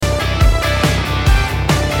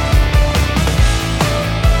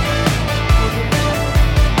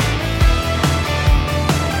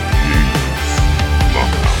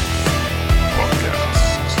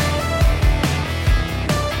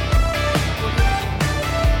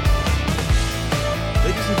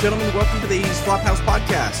gentlemen, welcome to the Flophouse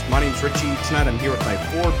Podcast. My name's Richie. Tonight I'm here with my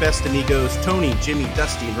four best amigos, Tony, Jimmy,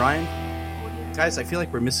 Dusty, and Ryan. Guys, I feel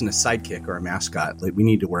like we're missing a sidekick or a mascot. Like, we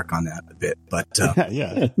need to work on that a bit. But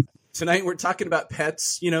yeah. Tonight we're talking about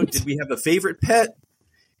pets. You know, did we have a favorite pet?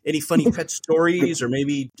 Any funny pet stories? Or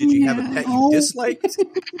maybe did you have a pet you disliked?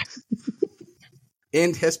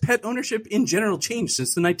 And has pet ownership in general changed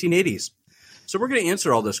since the 1980s? So we're going to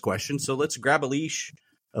answer all those questions. So let's grab a leash,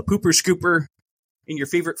 a pooper scooper, and your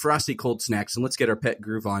favorite frosty cold snacks, and let's get our pet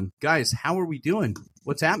groove on. Guys, how are we doing?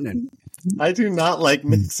 What's happening? I do not like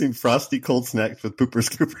mixing frosty cold snacks with pooper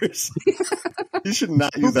scoopers. You should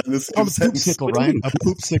not use that in this sentence. A poopsicle, Ryan. A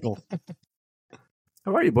poopsicle.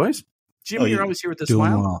 How are you, boys? Jimmy, you're always here with a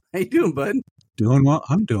smile. Well. How you doing, bud? Doing well.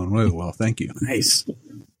 I'm doing really well. Thank you. Nice.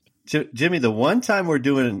 Jimmy, the one time we're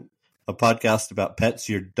doing a podcast about pets,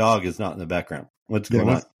 your dog is not in the background. What's going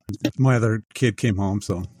on? My other kid came home,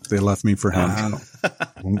 so they left me for him.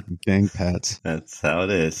 Dang pets. That's how it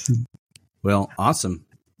is. Well, awesome.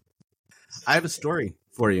 I have a story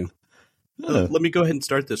for you. Oh. Let me go ahead and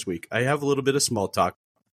start this week. I have a little bit of small talk.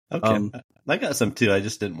 Okay. I got some too. I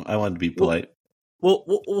just didn't. I wanted to be polite.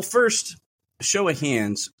 Well, first, show of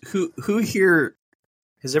hands. Who here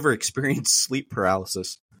has ever experienced sleep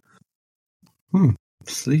paralysis?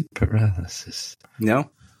 Sleep paralysis.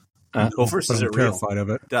 No? Go first. Is I'm it real? terrified of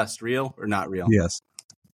it. Dust, real or not real? Yes.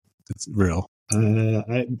 It's real. I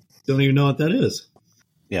don't even know what that is.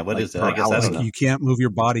 Yeah, what Like is it? I guess I don't know. You can't move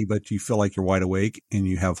your body, but you feel like you're wide awake, and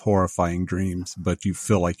you have horrifying dreams, but you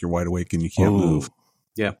feel like you're wide awake and you can't move.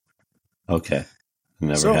 Yeah. Okay.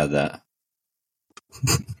 Never had that.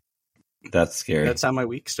 That's scary. That's how my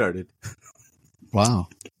week started. Wow.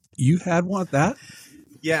 You had one of that?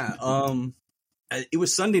 Yeah. It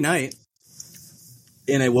was Sunday night,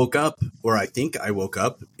 and I woke up, or I think I woke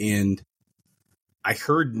up, and I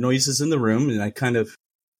heard noises in the room, and I kind of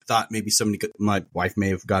thought maybe my wife may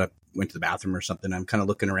have went to the bathroom or something. I'm kind of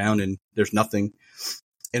looking around, and there's nothing,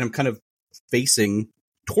 and I'm kind of facing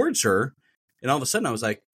towards her, and all of a sudden I was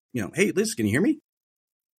like, hey, Liz, can you hear me?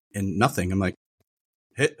 And nothing. I'm like,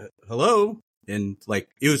 hey, hello? And like,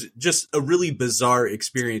 it was just a really bizarre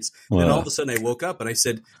experience. Wow. And all of a sudden I woke up and I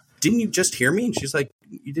said, didn't you just hear me? And she's like,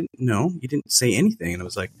 you didn't say anything. And I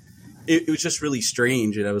was like, it was just really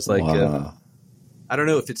strange. And I was like, wow. I don't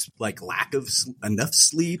know if it's like lack of enough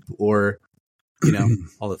sleep or,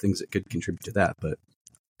 all the things that could contribute to that. But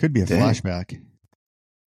Could be a flashback.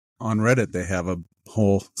 On Reddit, they have a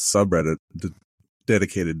whole subreddit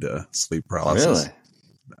dedicated to sleep paralysis.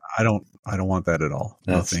 Really? I don't want that at all.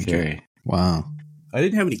 That's no, thank scary. you. Wow. I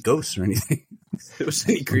didn't have any ghosts or anything. There was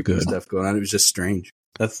any creepy stuff going on. It was just strange.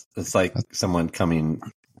 That's like someone coming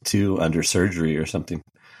to under surgery or something.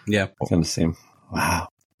 Yeah. Kind of same. Wow.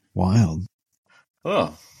 Wild.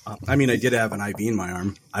 Oh. I mean, I did have an IV in my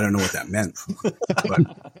arm. I don't know what that meant.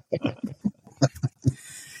 But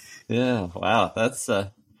Yeah. Wow. That's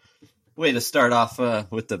a way to start off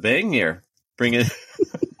with the bang here. Bring it.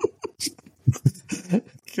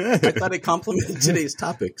 Good. I thought it complimented today's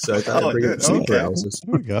topic, so I thought I'd bring up sleep paralysis.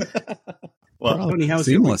 There we go. Well, Tony, how's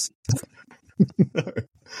Seamless.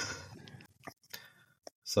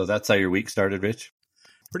 so that's how your week started, Rich?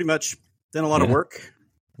 Pretty much. Done a lot of work,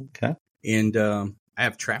 Okay. and I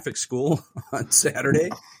have traffic school on Saturday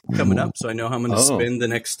coming up, so I know how I'm going to spend the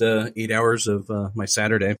next 8 hours of my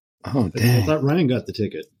Saturday. Oh, I dang. thought Ryan got the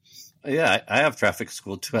ticket. Yeah, I have traffic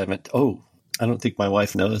school too. I don't think my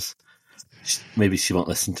wife knows. Maybe she won't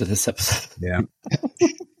listen to this episode. Yeah.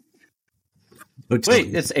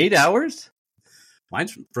 Wait, it's 8 hours?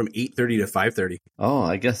 Mine's from 8:30 to 5:30. Oh,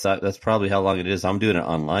 I guess that's probably how long it is. I'm doing it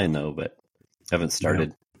online though, but haven't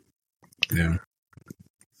started. Yeah.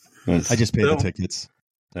 I just paid the tickets.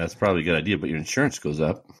 That's probably a good idea, but your insurance goes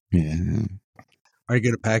up. Yeah. Are you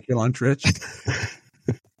going to pack your lunch, Rich?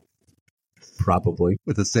 Probably.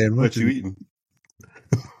 With a sandwich? What you eating?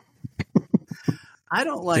 I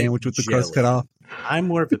don't like Sandwich with the jelly. crust cut off? I'm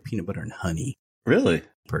more of a peanut butter and honey Really?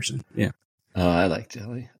 person. Yeah. Oh, I like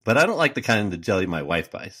jelly. But I don't like the kind of jelly my wife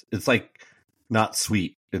buys. It's like not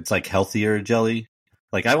sweet. It's like healthier jelly.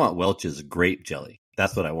 Like I want Welch's grape jelly.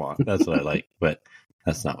 That's what I want. That's what I like. But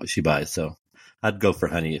that's not what she buys. So I'd go for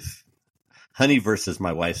honey. If honey versus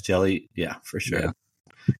my wife's jelly, yeah, for sure. Yeah.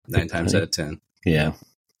 9 times out of 10. Yeah.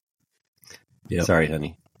 Yep. Sorry,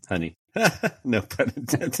 honey. Honey. No pun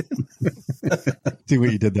intended. See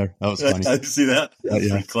what you did there. That was funny. I see that. That's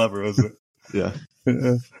yeah. pretty clever, wasn't it?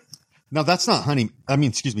 Yeah. No, that's not honey. I mean,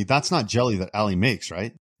 excuse me. That's not jelly that Allie makes,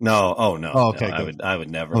 right? No. Oh, no. Oh, okay, No, good. I would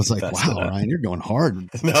never. I was like, confess to wow, that. Ryan, you're going hard.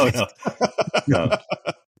 No.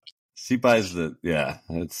 She buys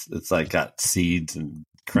it's like got seeds and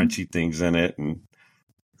crunchy things in it. And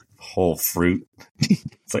whole fruit.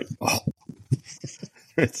 It's like, oh,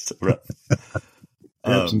 it's rough.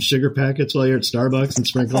 Grab some sugar packets while you're at Starbucks and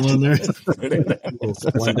sprinkle them on there. A little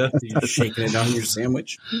Splenda, you're shaking it on your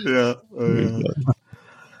sandwich. Yeah.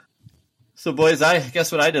 So, boys, I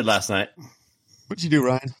guess what I did last night. What'd you do,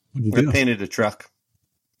 Ryan? I painted a truck.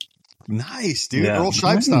 Nice, dude. Yeah. Earl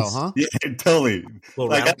Scheib style, huh? Yeah, totally. Little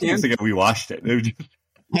Like, I rattle think can? we washed it. It was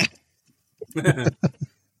just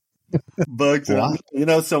bugs. Wow. You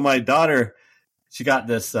know, so my daughter, she got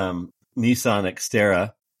this Nissan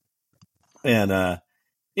Xterra, and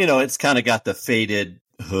you know, it's kind of got the faded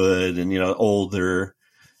hood and, you know, older,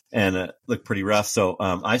 and looked pretty rough. So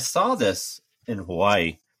I saw this in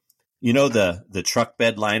Hawaii. You know, the truck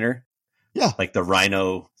bed liner? Yeah. Like the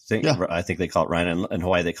Rhino thing. Yeah. I think they call it Rhino. In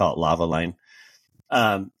Hawaii, they call it lava line.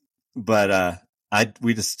 But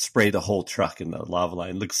we just sprayed the whole truck in the lava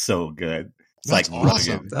line. It looks so good. It's That's like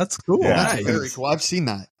awesome. rugged. That's cool. Yeah. That's very cool. I've seen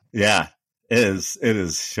that. Yeah, it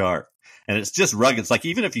is sharp. And it's just rugged. It's like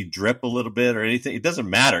even if you drip a little bit or anything, it doesn't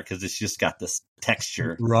matter because it's just got this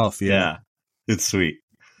texture. Rough, Yeah. It's sweet.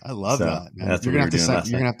 I love So, that, man. that's You're what gonna have to we were doing send. last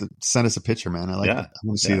You're gonna have to send us a picture, man. I like Yeah. that. I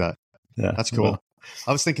want to see that. Yeah. That's cool.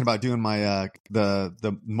 I was thinking about doing my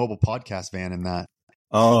the mobile podcast van in that,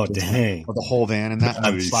 Oh, dang. or the whole van in that, That'd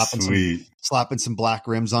and be slapping sweet. some black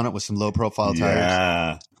rims on it with some low profile tires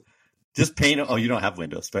Yeah. Just paint. Oh, you don't have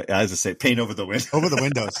windows, but I was just say paint over the window. over the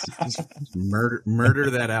windows. Murder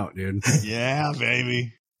that out, dude. Yeah,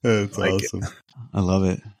 baby. That's Like it. awesome. I love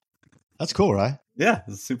it. That's cool, right? Yeah,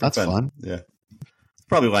 it's super That's fun. Yeah. It's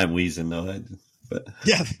probably why I'm wheezing, though. But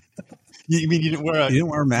Yeah. You mean you didn't wear You didn't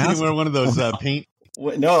wear a mask? one of those paint?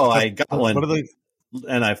 no, I got one. What are they?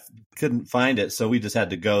 And I couldn't find it, so we just had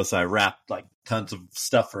to go. So I wrapped like tons of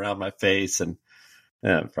stuff around my face, and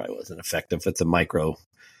it probably wasn't effective. It's a micro.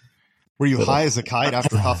 Were you high as a kite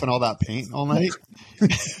after huffing all that paint all night?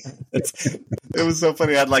 It was so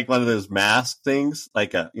funny. I had like one of those mask things,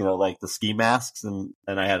 like like the ski masks, and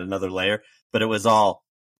I had another layer, but it was all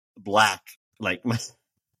black. Like my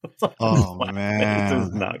Oh black man, face. It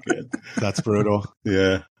was not good. that's brutal.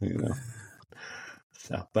 Yeah,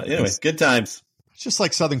 So, but anyway, good times. It's just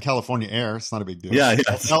like Southern California air. It's not a big deal. Yeah,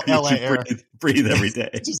 LA air. breathe every day.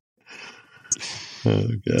 Oh,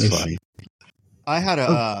 It's gosh. funny. I had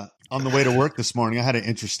on the way to work this morning, I had an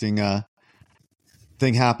interesting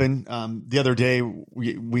thing happen. The other day,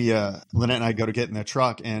 we Lynette and I go to get in the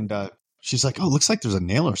truck, and she's like, "Oh, looks like there's a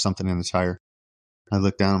nail or something in the tire." I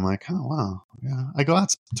look down. I'm like, "Oh, wow." Yeah. I go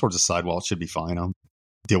out towards the sidewall. It should be fine. I'll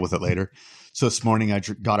deal with it later. So this morning, I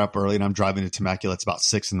got up early, and I'm driving to Temecula. It's about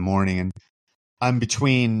 6 a.m, and I'm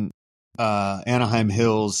between Anaheim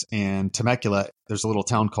Hills and Temecula. There's a little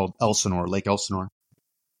town called Elsinore, Lake Elsinore.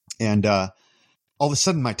 And all of a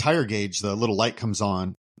sudden, my tire gauge, the little light comes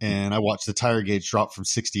on, and I watch the tire gauge drop from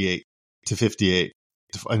 68 to 58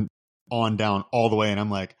 and on down all the way. And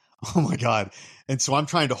I'm like, oh my God. And so I'm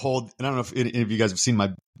trying to hold, and I don't know if any of you guys have seen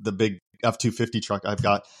the big F-250 truck I've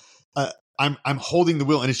got. I'm holding the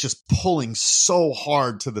wheel, and it's just pulling so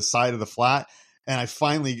hard to the side of the flat. And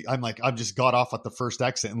I've just got off at the first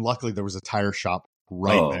exit, and luckily there was a tire shop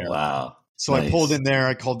right there. Wow. So Nice. I pulled in there.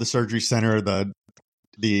 I called the surgery center.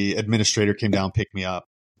 The administrator came down, picked me up,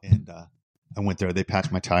 and I went there. They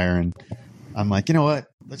patched my tire, and I'm like, you know what?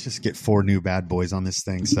 Let's just get 4 new bad boys on this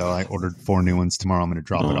thing. So I ordered 4 new ones tomorrow. I'm going to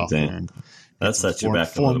drop it off dang. there. And That sets you back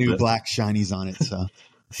a 4 little new bit. black shinies on it. So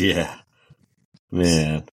Yeah.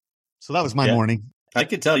 Man. so that was my Yeah. morning. I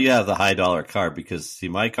could tell you have the high dollar car because see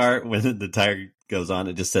my car, when the tire goes on,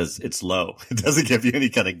 it just says it's low. It doesn't give you any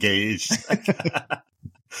kind of gauge.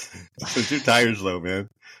 So your tire's low, man.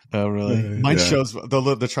 Oh, really? Mine Yeah. shows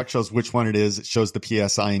the truck shows which one it is. It shows the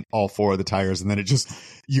PSI in all 4 of the tires, and then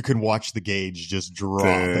you can watch the gauge just drop,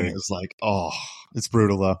 and Dang. it was like, oh, it's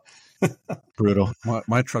brutal though. Brutal.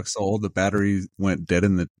 My truck's so old, the battery went dead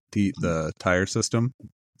in the tire system.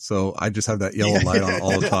 So I just have that yellow light on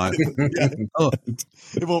all the time. Oh,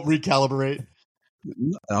 It won't recalibrate.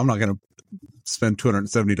 I'm not going to spend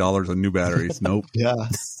 $270 on new batteries. Nope. Yeah,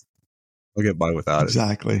 I'll get by without it.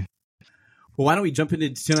 exactly. Well, why don't we jump into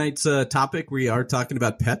tonight's topic? We are talking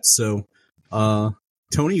about pets. So,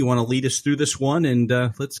 Tony, you want to lead us through this one, and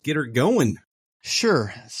let's get her going.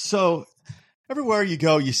 Sure. So everywhere you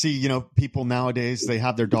go, you see, people nowadays, they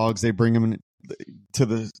have their dogs, they bring them to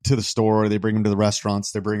the store, they bring them to the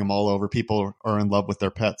restaurants, they bring them all over. People are in love with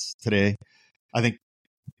their pets today. I think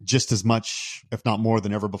just as much, if not more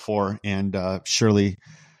than ever before. And surely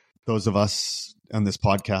those of us on this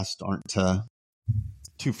podcast aren't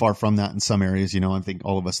too far from that in some areas. I think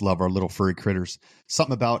all of us love our little furry critters.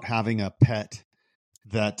 Something about having a pet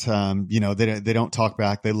that, they don't talk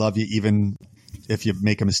back. They love you even if you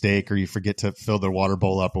make a mistake or you forget to fill their water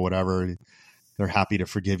bowl up or whatever, they're happy to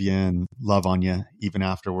forgive you and love on you even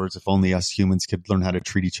afterwards. If only us humans could learn how to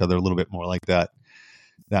treat each other a little bit more like that.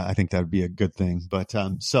 I think that would be a good thing. But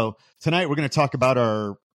so tonight we're going to talk about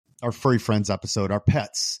our Furry Friends episode, our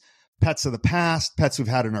pets of the past, pets we've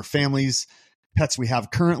had in our families, pets we have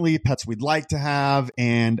currently, pets we'd like to have.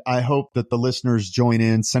 And I hope that the listeners join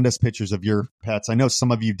in, send us pictures of your pets. I know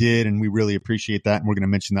some of you did, and we really appreciate that. And we're going to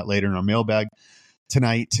mention that later in our mailbag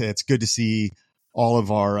tonight. It's good to see all of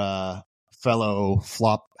our fellow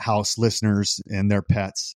Flop House listeners and their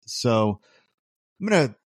pets. So I'm going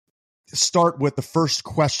to start with the first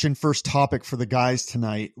question, first topic for the guys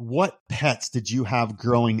tonight. What pets did you have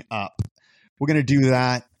growing up? We're going to do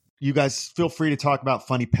that. You guys feel free to talk about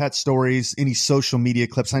funny pet stories, any social media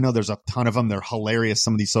clips. I know there's a ton of them. They're hilarious.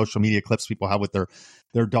 Some of these social media clips people have with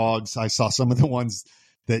their dogs. I saw some of the ones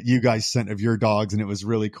that you guys sent of your dogs, and it was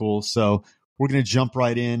really cool. So we're going to jump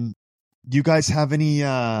right in. Do you guys have any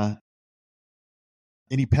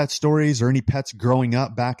pet stories or any pets growing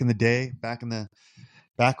up back in the day, back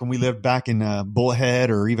when we lived back in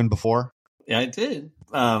Bullhead or even before? Yeah, I did.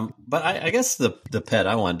 But I guess the pet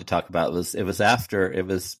I wanted to talk about was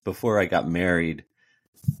before I got married.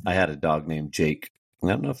 I had a dog named Jake. I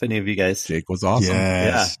don't know if any of you guys. Jake was awesome.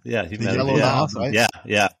 Yes. Yeah. He met yellow dog, right?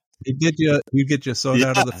 Yeah. He'd get you soda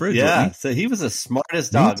out of the fridge. Yeah. So he was the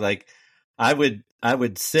smartest dog. Like I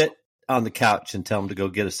would sit on the couch and tell him to go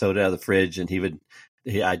get a soda out of the fridge, and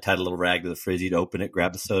I'd tie a little rag to the fridge. He'd open it,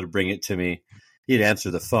 grab the soda, bring it to me. He'd answer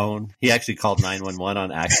the phone. He actually called 911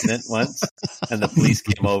 on accident once, and the police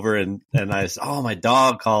came over, and I said, "Oh, my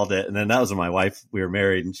dog called it." And then that was when my wife, we were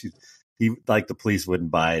married, and he like the police wouldn't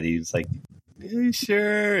buy it. He was like, "Are you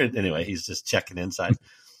sure?" And anyway, he's just checking inside.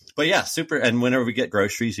 But yeah, super. And whenever we get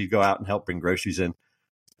groceries, he'd go out and help bring groceries in.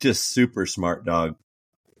 Just super smart dog.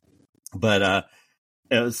 But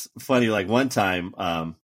it was funny. Like one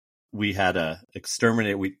time, we had a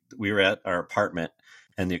exterminator. We were at our apartment,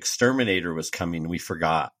 and the exterminator was coming. We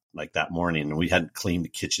forgot like that morning, and we hadn't cleaned the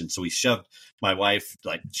kitchen. So we shoved my wife,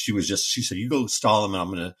 like she said, "You go stall him, and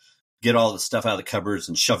I'm going to get all the stuff out of the cupboards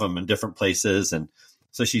and shove them in different places." And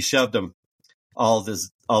so she shoved them, all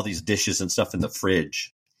these dishes and stuff in the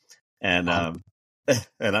fridge. And,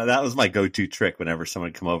 that was my go-to trick whenever someone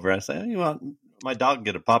would come over. I say, "You want my dog to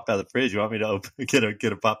get a pop out of the fridge? You want me to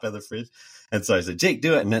get a pop out of the fridge?" And so I said, "Jake,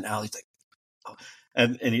 do it." And then Allie's like, "Oh."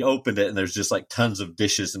 And he opened it, and there's just like tons of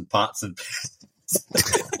dishes and pots and pans.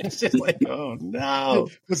 It's just like, oh no!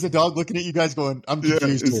 Was the dog looking at you guys going, "I'm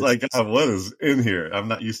confused"? It's like, what is in here? I'm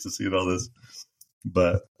not used to seeing all this.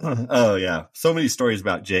 But oh yeah, so many stories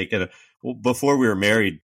about Jake. And before we were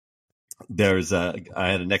married, I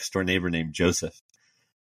had a next door neighbor named Joseph,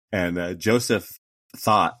 and Joseph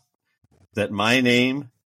thought that my name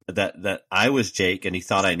that I was Jake, and he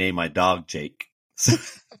thought I named my dog Jake.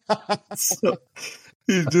 So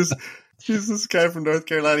he's this guy from North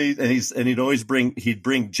Carolina, and he'd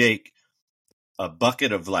bring Jake a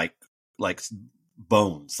bucket of like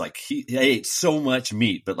bones. Like he ate so much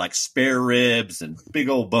meat, but like spare ribs and big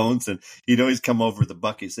old bones, and he'd always come over with the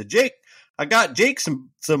bucket. He said, "Jake, I got Jake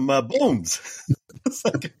some bones." It's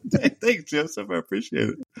like, "Thanks, Joseph, I appreciate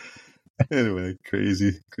it." Anyway,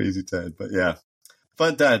 crazy time, but yeah,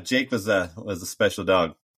 fun time. Jake was a special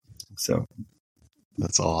dog. So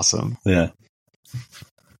that's awesome. Yeah.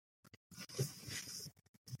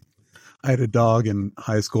 I had a dog in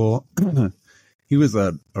high school. He was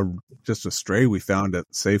just a stray we found at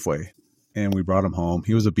Safeway, and we brought him home.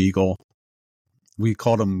 He was a beagle. We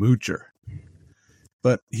called him Moocher,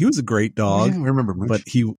 but he was a great dog. Yeah, I remember Mooch. But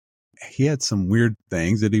he had some weird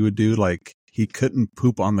things that he would do, like he couldn't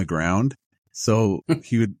poop on the ground, so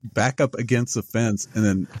he would back up against the fence and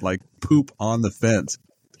then like poop on the fence.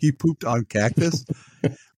 He pooped on cactus.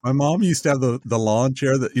 My mom used to have the lawn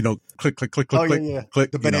chair that, click, click, click, click, click, click.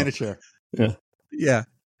 The banana chair. Yeah. Yeah.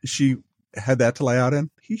 She had that to lay out in.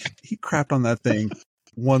 He crapped on that thing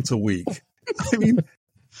once a week. I mean,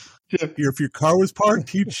 if your car was parked,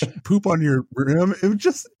 he'd poop on your rim.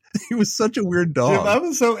 He was such a weird dog. Jim, I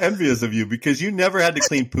was so envious of you because you never had to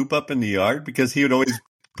clean poop up in the yard because he would always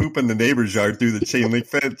poop in the neighbor's yard through the chain link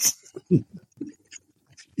fence.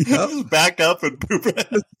 Just back up and poop.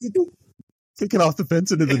 Kick it off the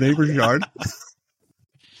fence into the neighbor's yard.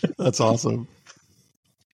 That's awesome.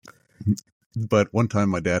 But one time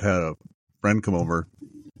my dad had a friend come over,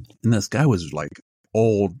 and this guy was like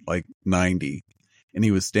old, like 90. And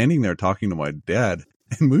he was standing there talking to my dad,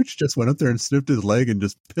 and Mooch just went up there and sniffed his leg and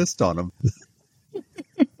just pissed on him.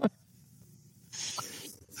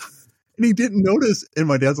 And he didn't notice. And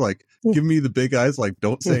my dad's like, give me the big eyes, like,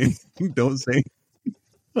 don't say anything, don't say anything.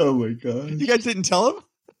 Oh my god. You guys didn't tell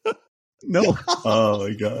him? No. Oh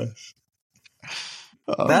my gosh.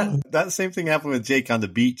 That same thing happened with Jake on the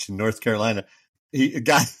beach in North Carolina. A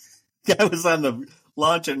guy was on the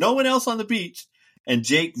launch and no one else on the beach, and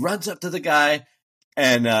Jake runs up to the guy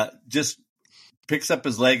and just picks up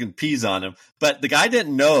his leg and pees on him. But the guy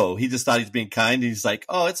didn't know. He just thought he's being kind. And he's like,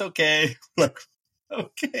 "Oh, it's okay." Like,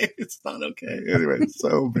 okay, it's not okay. Anyway, it's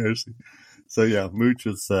so embarrassing. So yeah, Mooch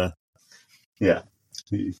was, that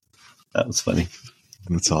was funny.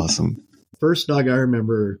 That's awesome. First dog I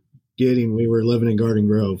remember getting, we were living in Garden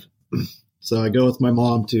Grove. So I go with my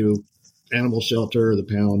mom to animal shelter or the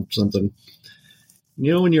pound, something.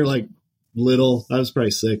 You know, when you're like little, I was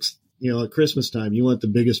probably 6, you know, at Christmas time, you want the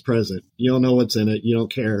biggest present. You don't know what's in it. You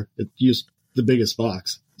don't care. It's just the biggest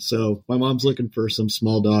box. So my mom's looking for some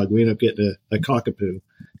small dog. We ended up getting a cockapoo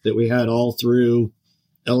that we had all through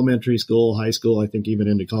elementary school, high school, I think even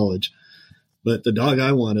into college. But the dog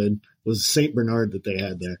I wanted was St. Bernard that they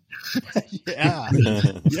had there. Yeah.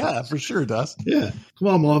 Yeah, for sure, Dust. Yeah. Come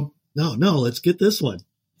on, Mom. No, let's get this one.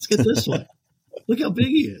 Let's get this one. Look how big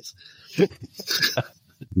he is.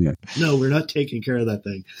 Yeah. No, we're not taking care of that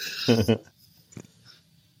thing.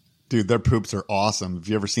 Dude, their poops are awesome. Have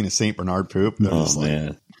you ever seen a St. Bernard poop? They're Oh just like,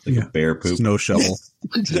 man, like a bear poop. Snow shovel.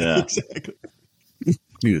 Yeah. Exactly.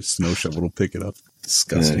 Need a snow shovel to pick it up.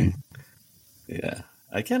 Disgusting. Yeah.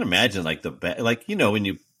 I can't imagine like like, you know, when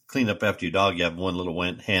you clean up after your dog, you have one little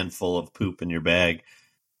handful of poop in your bag.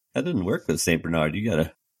 That doesn't work with St. Bernard. You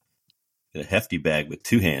got a hefty bag with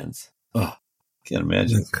 2 hands. Oh, can't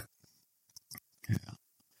imagine. Yeah.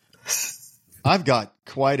 I've got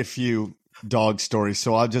quite a few dog stories,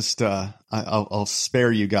 so I'll just I'll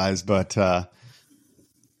spare you guys. But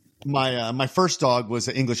my first dog was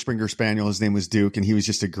an English Springer Spaniel. His name was Duke, and he was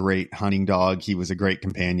just a great hunting dog. He was a great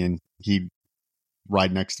companion. He'd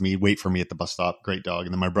ride next to me, wait for me at the bus stop. Great dog.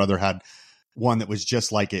 And then my brother had one that was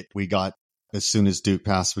just like it. We got, as soon as Duke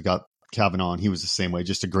passed, we got Kavanaugh, and he was the same way,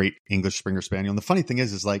 just a great English Springer Spaniel. And the funny thing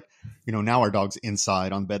is like, you know, now our dog's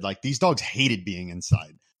inside on bed. Like, these dogs hated being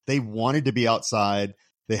inside. They wanted to be outside.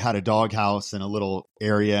 They had a dog house in a little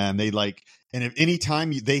area, and they like, and if any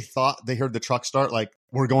time they thought they heard the truck start, like,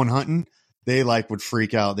 we're going hunting, they like would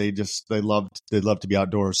freak out. They loved to be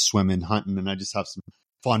outdoors, swimming, hunting. And I just have some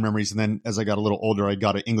fond memories. And then as I got a little older, I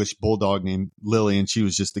got an English bulldog named Lily, and she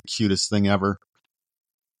was just the cutest thing ever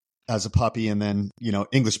as a puppy. And then, you know,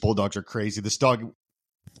 English bulldogs are crazy. This dog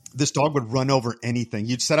would run over anything.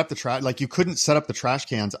 You'd set up the trash, like you couldn't set up the trash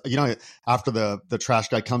cans. You know, after the trash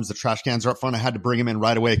guy comes, the trash cans are up front. I had to bring him in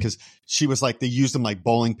right away because she was like, they used them like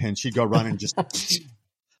bowling pins. She'd go run and just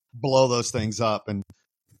blow those things up. And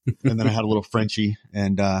then I had a little Frenchie,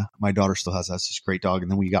 and my daughter still has this great dog.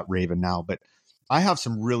 And then we got Raven now. But I have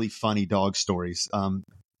some really funny dog stories.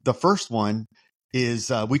 The first one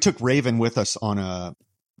is we took Raven with us on a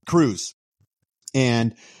cruise,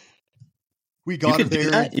 and we got her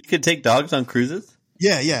there. You could take dogs on cruises?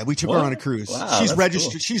 Yeah. We took her on a cruise. Wow, she's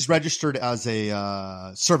registered. Cool. She's registered as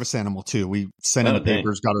a service animal too. We sent in the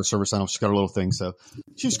papers, got her service animal. She's got a little thing. So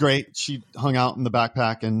she was great. She hung out in the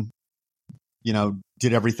backpack and, you know,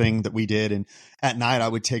 did everything that we did. And at night I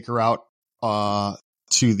would take her out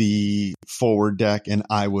to the forward deck, and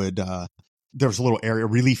I would, there was a little area,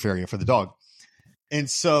 relief area for the dog. And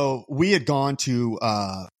so we had gone to,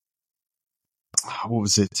 what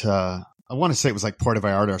was it? I want to say it was like Puerto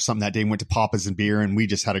Vallarta or something that day. We went to Papa's and Beer, and we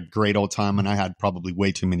just had a great old time. And I had probably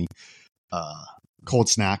way too many cold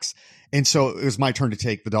snacks. And so it was my turn to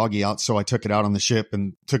take the doggy out. So I took it out on the ship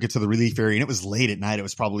and took it to the relief area. And it was late at night. It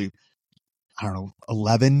was probably, I don't know,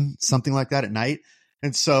 11, something like that at night.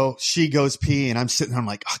 And so she goes pee, and I'm sitting there. I'm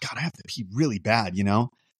like, oh God, I have to pee really bad, you know?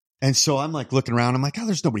 And so I'm like looking around. I'm like, oh,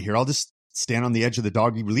 there's nobody here. I'll just stand on the edge of the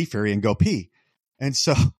doggy relief area and go pee. And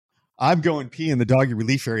so I'm going pee in the doggy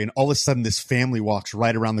relief area, and all of a sudden this family walks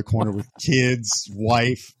right around the corner with kids,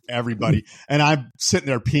 wife, everybody. And I'm sitting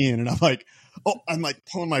there peeing, and I'm like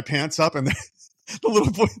pulling my pants up, and the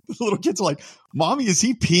little kids are like, "Mommy, is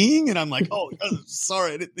he peeing?" And I'm like, "Oh,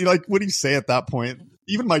 sorry." Like, what do you say at that point?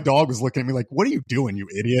 Even my dog was looking at me like, "What are you doing, you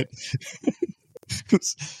idiot?" It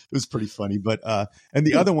was pretty funny. But and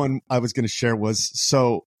the other one I was going to share was,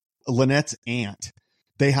 so Lynette's aunt,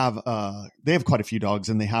 they have quite a few dogs,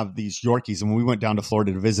 and they have these Yorkies. And when we went down to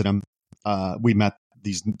Florida to visit them, we met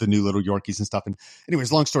the new little Yorkies and stuff. And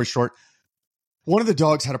anyways, long story short, one of the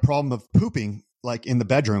dogs had a problem of pooping like in the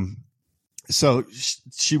bedroom. So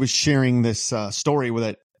she was sharing this story with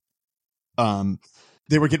it.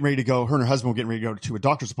 They were getting ready to go. Her and her husband were getting ready to go to a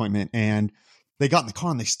doctor's appointment, and they got in the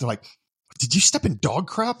car, and they're like, "Did you step in dog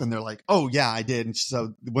crap?" And they're like, "Oh yeah, I did." And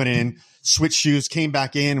so went in, switched shoes, came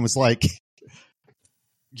back in, and was like,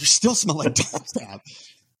 you still smell like dog stab.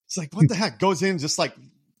 It's like, what the heck? Goes in, just like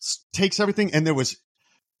takes everything. And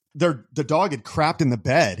the dog had crapped in the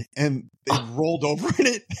bed and they rolled over in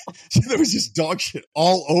it. So there was just dog shit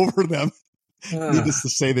all over them. Needless to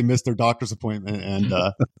say, they missed their doctor's appointment and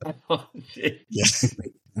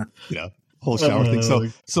whole shower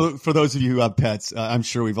thing. So for those of you who have pets, I'm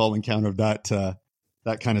sure we've all encountered that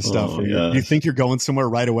kind of stuff. You think you're going somewhere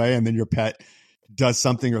right away, and then your pet does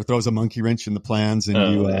something or throws a monkey wrench in the plans,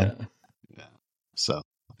 and So,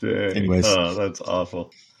 anyways, that's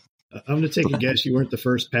awful. I'm going to take a guess. You weren't the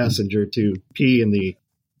first passenger to pee in the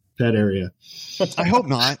pet area. I hope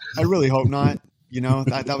not. I really hope not.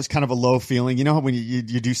 That was kind of a low feeling. You know, when you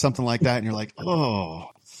do something like that and you're like, oh,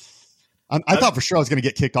 I thought for sure I was going to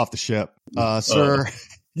get kicked off the ship. Sir,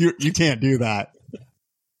 you can't do that.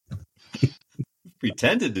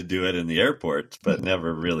 Pretended to do it in the airport, but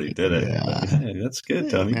never really did it. Yeah. Hey, that's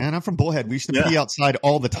good, Tony. Man, I'm from Bullhead. We used to pee outside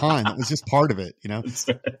all the time. It was just part of it, That's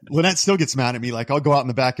right. Lynette still gets mad at me. Like, I'll go out in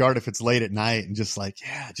the backyard if it's late at night and just like,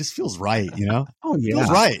 it just feels right, Oh yeah,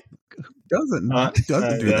 feels right. Doesn't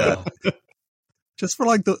do that. Just for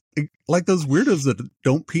like those weirdos that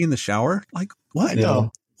don't pee in the shower. Like, what?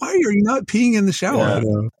 No. Why are you not peeing in the shower?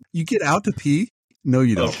 Yeah. You get out to pee? No,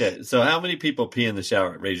 you don't. Okay, so how many people pee in the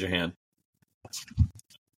shower? Raise your hand.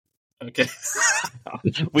 Okay.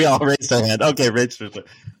 We all raised our hand. Okay, Rachel.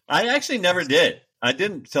 I actually never did. I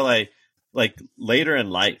didn't until later in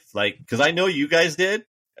life. Because I know you guys did,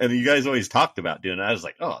 and you guys always talked about doing it. I was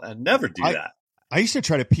like, oh, I'd never do that. I used to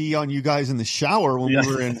try to pee on you guys in the shower when we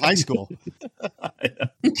were in high school.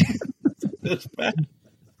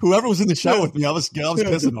 Whoever was in the shower with me, I was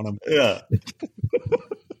pissing on them. Yeah.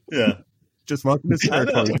 Yeah. Just walking this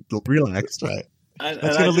territory. Relax. Right.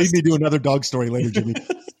 That's going to lead me to another dog story later, Jimmy.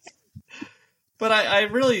 But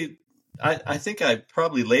I think I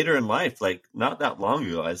probably later in life, like not that long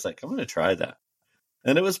ago, I was like, I'm going to try that.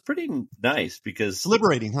 And it was pretty nice because it's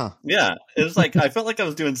liberating, huh? Yeah. It was like, I felt like I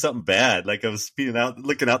was doing something bad. Like I was speeding out,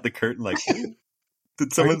 looking out the curtain, like,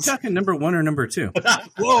 did someone... Are you talking number 1 or number 2?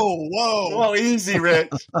 Whoa, easy, Rich.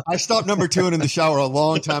 I stopped number 2 in the shower a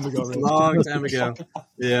long time ago, Rich. Long time ago.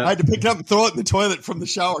 Yeah. I had to pick it up and throw it in the toilet from the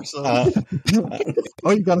shower. So,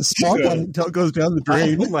 you got to spark on it until it goes down the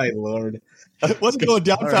drain. Oh my Lord. It wasn't going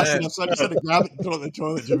down fast enough, so I just had to grab it and throw it in the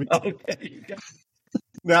toilet, Jimmy. Okay.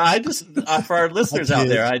 Now, I just, for our listeners out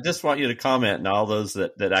there, I just want you to comment on all those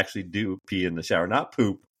that actually do pee in the shower. Not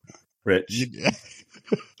poop, Rich.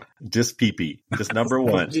 Just pee-pee. Just number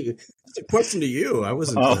 1. It's a question to you. I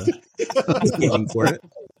wasn't looking for it.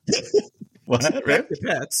 What, Rick?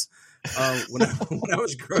 Pets. When I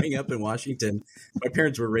was growing up in Washington, my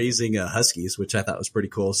parents were raising huskies, which I thought was pretty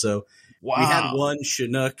cool. So we had one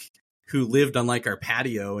Chinook who lived on like our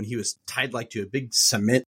patio, and he was tied like to a big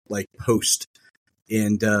cement like post.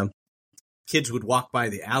 And kids would walk by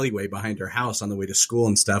the alleyway behind our house on the way to school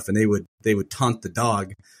and stuff, and they would taunt the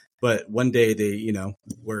dog. But one day they,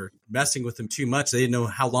 were messing with him too much. They didn't know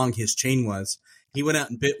how long his chain was. He went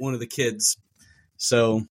out and bit one of the kids.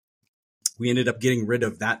 So we ended up getting rid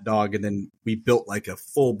of that dog, and then we built like a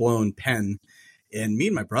full-blown pen. And me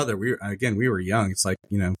and my brother, we were young. It's like,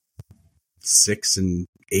 6 and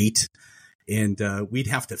 8. And we'd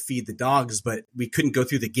have to feed the dogs, but we couldn't go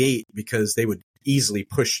through the gate because they would easily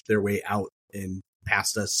push their way out and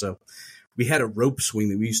past us. So we had a rope swing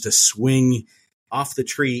that we used to swing off the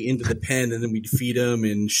tree into the pen, and then we'd feed them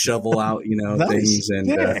and shovel out, things. And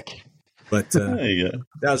that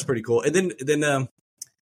was pretty cool. And then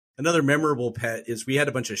another memorable pet is we had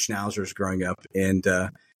a bunch of schnauzers growing up, and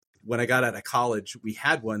when I got out of college, we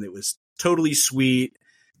had one that was totally sweet,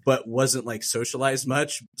 but wasn't like socialized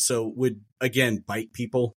much. So would again bite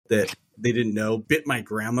people that they didn't know. Bit my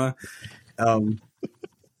grandma.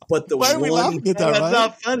 But why are we laughing at that? That's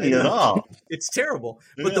not funny at all. It's terrible.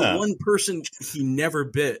 But the one person he never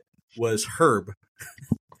bit was Herb.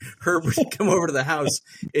 Herb would come over to the house,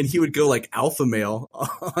 and he would go like alpha male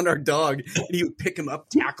on our dog, and he would pick him up,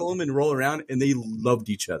 tackle him, and roll around, and they loved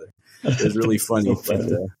each other. It was really funny.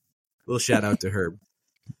 But, little shout out to Herb.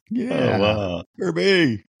 Yeah, oh, wow,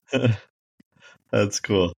 Herbie. That's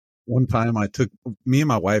cool. One time me and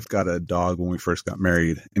my wife got a dog when we first got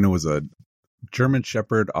married, and it was a German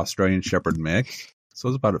Shepherd, Australian Shepherd mix. So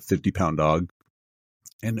it was about a 50-pound dog,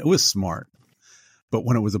 and it was smart. But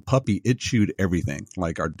when it was a puppy, it chewed everything,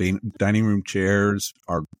 like our dining room chairs,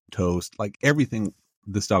 our toast, like everything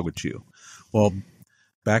this dog would chew. Well,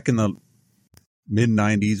 back in the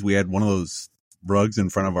mid-90s, we had one of those rugs in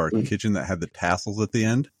front of our kitchen that had the tassels at the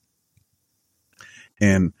end.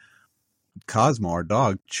 And Cosmo, our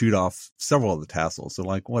dog, chewed off several of the tassels. So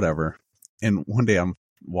like, whatever. And one day I'm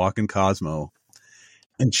walking Cosmo,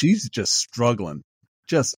 and she's just struggling.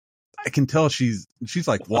 Just, I can tell she's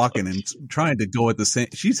like walking and trying to go at the same.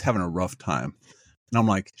 She's having a rough time, and I'm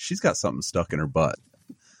like, she's got something stuck in her butt.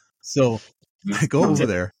 So I go over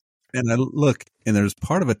there and I look, and there's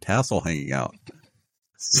part of a tassel hanging out.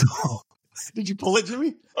 So Did you pull it,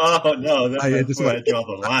 Jimmy? Oh no, that's I just where I went, draw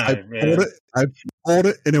the line, man. I pulled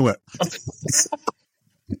it, and it went.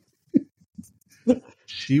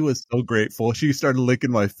 She was so grateful. She started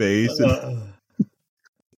licking my face. And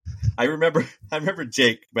I remember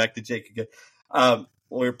Jake. Back to Jake again.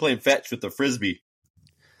 We were playing fetch with the frisbee,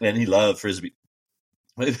 and he loved frisbee.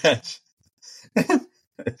 Play fetch.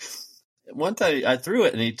 One time I threw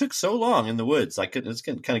it, and he took so long in the woods. I couldn't. It's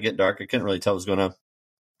kind of getting dark. I couldn't really tell what was going on.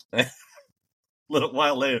 A little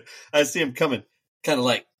while later, I see him coming, kind of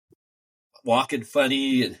like walking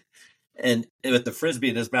funny, and with the frisbee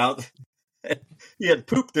in his mouth. He had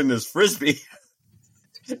pooped in his frisbee,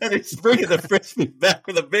 and he's bringing the frisbee back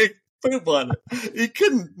with a big poop on it. He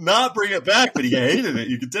couldn't not bring it back, but he hated it.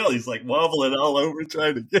 You could tell he's like wobbling all over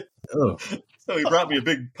trying to get. Oh. So he brought me a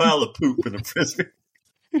big pile of poop in a frisbee.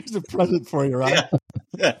 Here's a present for you, right?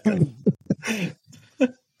 Yeah.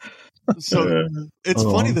 So it's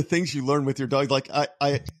funny the things you learn with your dog. Like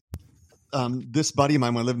I this buddy of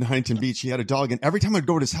mine when I lived in Huntington Beach, he had a dog, and every time I'd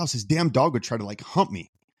go to his house, his damn dog would try to like hump me.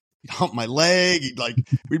 He'd hump my leg.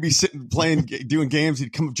 We'd be sitting playing, doing games.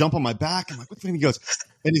 He'd come jump on my back. I'm like, what the thing? He goes,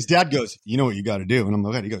 and his dad goes, you know what you got to do? And I'm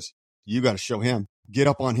like, what? He goes, you got to show him, get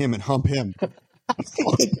up on him and hump him. I'm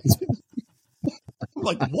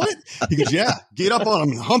like, what? He goes, yeah, get up on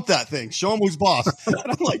him and hump that thing. Show him who's boss. And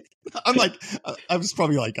I'm like, I was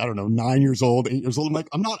probably like, I don't know, 9 years old, 8 years old. I'm like,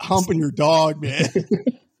 I'm not humping your dog, man.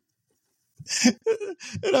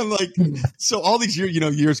 And I'm like, so all these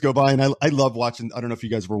years go by, and I love watching. I don't know if you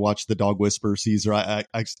guys ever watched The Dog Whisperer, Caesar.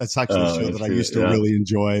 It's actually a show that I used to really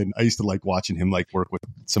enjoy, and I used to like watching him like work with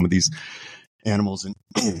some of these animals,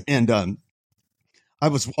 and I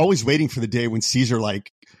was always waiting for the day when Caesar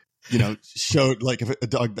showed like if a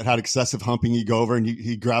dog that had excessive humping, he'd go over and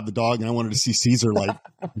he grabbed the dog, and I wanted to see Caesar like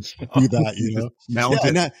do that,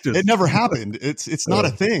 it never happened. It's not a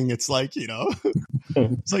thing. It's like,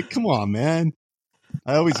 it's like, come on, man.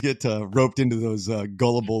 I always get roped into those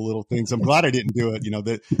gullible little things. I'm glad I didn't do it.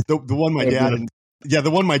 The one my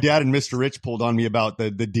dad and Mr. Rich pulled on me about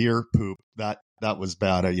the deer poop. That was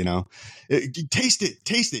bad. Taste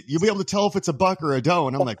it. You'll be able to tell if it's a buck or a doe.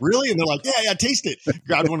 And I'm like, really? And they're like, yeah, taste it.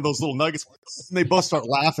 Grabbed one of those little nuggets, and they both start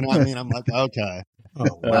laughing at me. And I'm like, okay.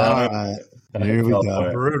 Oh, wow. All right. Here we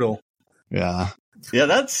go. Brutal. Yeah. Yeah,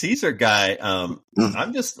 that Caesar guy,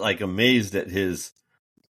 I'm just like amazed at his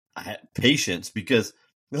patience, because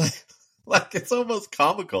like it's almost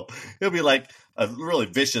comical. He'll be like a really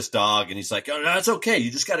vicious dog, and he's like, oh, no, it's okay.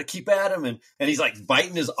 You just got to keep at him. And he's like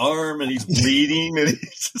biting his arm, and he's bleeding. And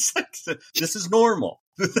he's just like, this is normal.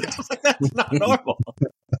 That's not normal.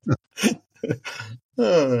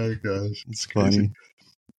 Oh, my gosh. It's funny.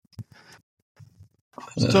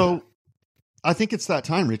 So I think it's that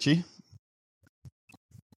time, Richie.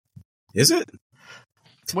 Is it?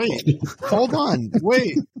 Wait, hold on.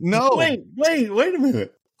 Wait, no. Wait a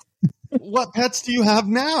minute. What pets do you have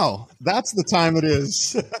now? That's the time it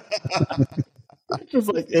is.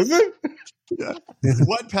 Just like, is it? Yeah.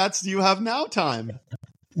 What pets do you have now time?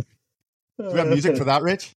 Do we have music for that,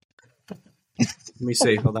 Rich? Let me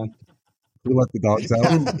see. Hold on. We let the dogs out.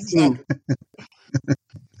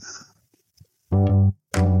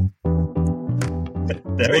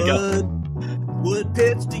 There we go. What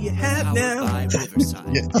pets do you have now?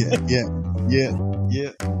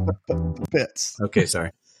 Yeah. Pets. Okay,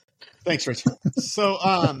 sorry. Thanks, Rich. So,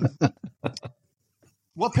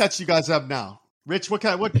 what pets do you guys have now? Rich, what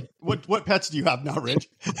pets do you have now, Rich?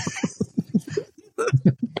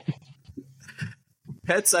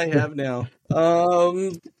 Pets I have now.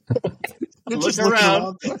 Looking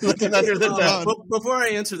around, looking under the desk. Before I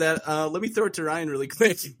answer that, let me throw it to Ryan really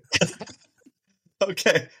quick.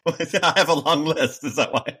 Okay, I have a long list. Is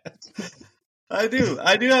that why? I do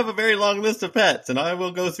have a very long list of pets, and I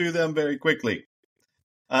will go through them very quickly.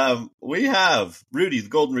 We have Rudy, the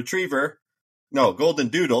golden retriever. No, golden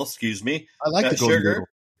doodle. Excuse me. I like the golden Sugar. doodle.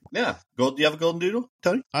 Yeah, do you have a golden doodle,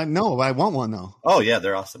 Tony? I know. I want one though. Oh yeah,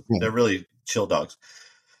 they're awesome. Yeah. They're really chill dogs.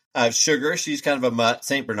 I have Sugar. She's kind of a mutt.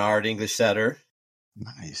 Saint Bernard, English setter.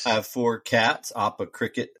 Nice. I have 4 cats: Appa,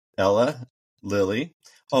 Cricket, Ella, Lily.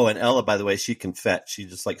 Oh, and Ella, by the way, she can fetch. She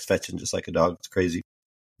just likes fetching, just like a dog. It's crazy.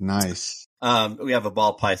 Nice. We have a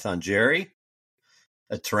ball python, Jerry,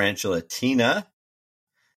 a tarantula, Tina,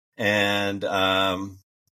 and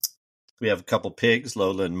we have a couple pigs,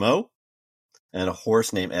 Lola and Mo, and a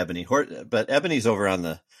horse named Ebony. But Ebony's over on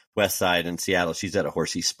the West Side in Seattle. She's at a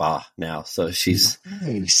horsey spa now, so she's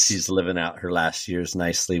living out her last years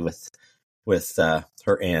nicely with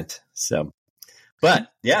her aunt. So,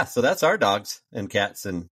 but yeah, so that's our dogs and cats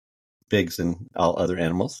and pigs and all other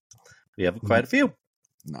animals. We have quite a few.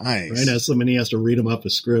 Nice. Ryan has so many, he has to read them off a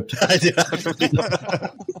script. I do.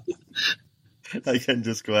 I can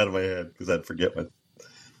just go out of my head because I'd forget one.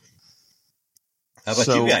 How about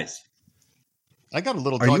you guys? I got a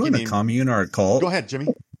little Are doggy you in a named... commune or a cult? Go ahead,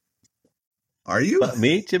 Jimmy. Are you?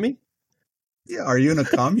 Me, Jimmy? Yeah. Are you in a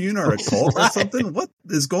commune or a cult or something? What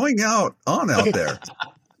is going on out there?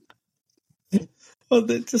 Well,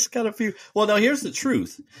 they just got a few. Well, now here's the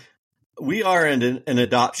truth. We are in an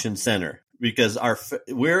adoption center because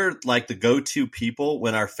we're like the go-to people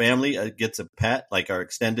when our family gets a pet, like our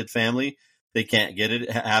extended family. They can't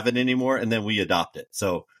have it anymore, and then we adopt it.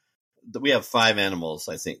 So we have 5 animals,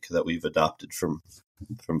 I think, that we've adopted from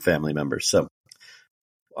family members. So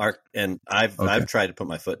I've tried to put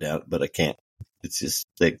my foot down, but I can't. It's just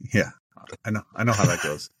Yeah, I know how that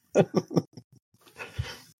goes.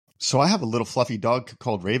 So I have a little fluffy dog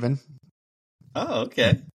called Raven. Oh,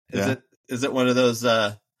 okay. Is it one of those?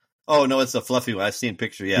 Oh no, it's a fluffy one. I've seen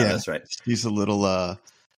picture. Yeah, that's right. She's a little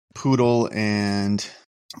poodle, and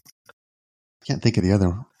I can't think of the other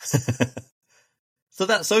one. So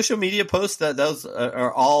that social media post, those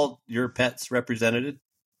are all your pets represented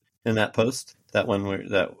in that post. That one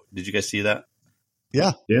did you guys see that?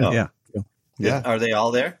 Yeah. Yeah. Yeah. Are they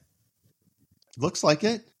all there? Looks like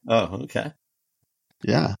it. Oh, okay.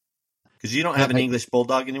 Yeah. Because you don't have an English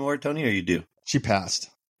bulldog anymore, Tony, or you do? She passed.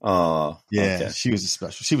 Oh, yeah. okay. She was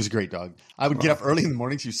she was a great dog. I would get up early in the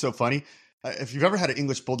morning. She was so funny. If you've ever had an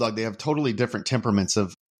English bulldog, they have totally different temperaments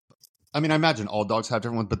I imagine all dogs have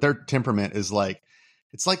different ones, but their temperament is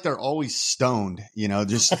it's like they're always stoned,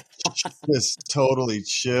 just totally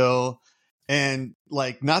chill, and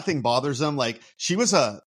like nothing bothers them. Like she was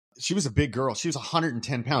a big girl. She was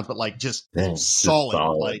 110 pounds, but just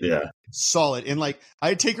solid, solid. And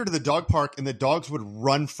I'd take her to the dog park and the dogs would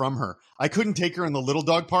run from her. I couldn't take her in the little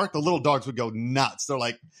dog park. The little dogs would go nuts. They're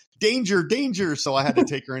like, danger, danger. So I had to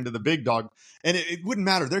take her into the big dog, and it wouldn't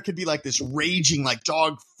matter. There could be this raging,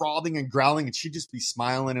 dog frothing and growling, and she'd just be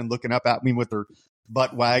smiling and looking up at me with her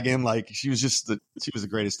butt wagging. She was the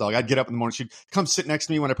greatest dog. I'd get up in the morning. She'd come sit next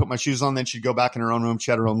to me when I put my shoes on. Then she'd go back in her own room.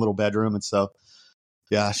 She had her own little bedroom. And so,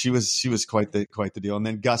 yeah, she was quite the deal. And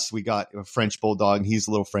then Gus, we got a French bulldog, and he's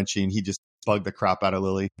a little Frenchie, and he just bugged the crap out of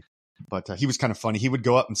Lily. But he was kind of funny. He would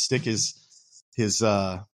go up and stick his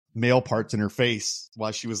male parts in her face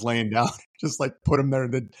while she was laying down, just put them there.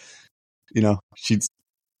 And then, she'd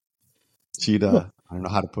I don't know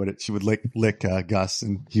how to put it. She would lick Gus,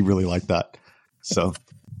 and he really liked that. So,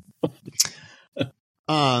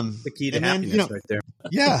 the key to happiness right there.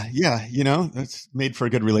 Yeah. That's made for a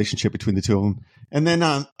good relationship between the two of them. And then,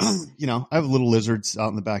 I have little lizards out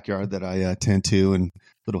in the backyard that I tend to, and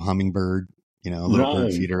little hummingbird, little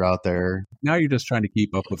bird feeder out there. Now you're just trying to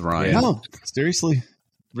keep up with Ryan. No, seriously,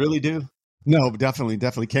 really do. No,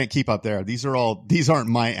 definitely can't keep up there. These aren't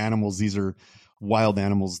my animals. These are wild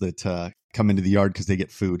animals that come into the yard because they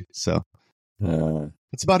get food. So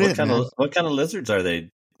that's about it. What kind of lizards are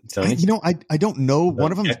they, Tony? I don't know.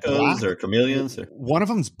 One of them's geckos black. Or chameleons. One of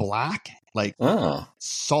them's black,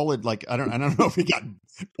 solid. I don't know if he got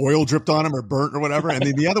oil dripped on him or burnt or whatever. And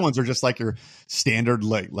then the other ones are just your standard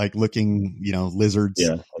looking lizards.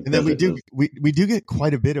 Yeah. And then we do get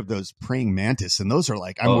quite a bit of those praying mantis, and those are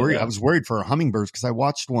I'm worried. Yeah. I was worried for hummingbirds because I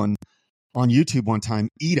watched one on YouTube one time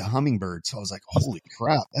eat a hummingbird. So I was like, holy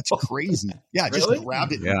crap, that's crazy. Yeah, I just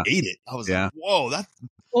grabbed it and ate it. I was like, whoa,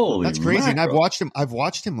 that's crazy. And I've watched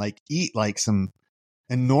him eat some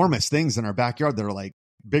enormous things in our backyard that are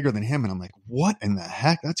bigger than him. And I'm like, what in the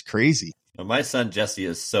heck? That's crazy. My son Jesse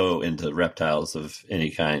is so into reptiles of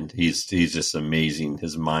any kind. He's just amazing.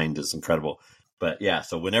 His mind is incredible. But yeah,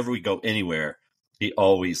 so whenever we go anywhere, he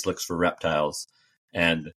always looks for reptiles.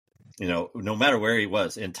 And no matter where he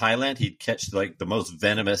was in Thailand, he'd catch the most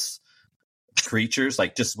venomous creatures,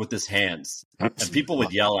 just with his hands, and people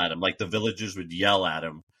would yell at him. The villagers would yell at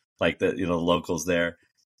him, the locals there.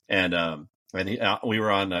 And we were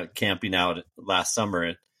on camping out last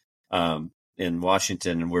summer in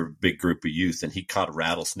Washington, and we're a big group of youth, and he caught a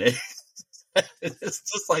rattlesnake. It's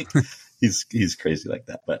just he's crazy like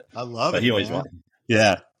that. But I love it. But he always wanted.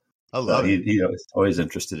 Yeah, I love it. He's always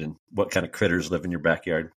interested in what kind of critters live in your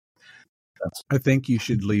backyard. I think you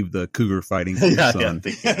should leave the cougar fighting for your son.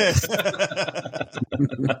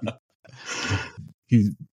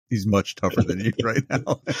 He's much tougher than you right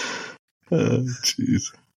now. Jeez.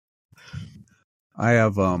 I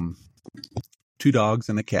have 2 dogs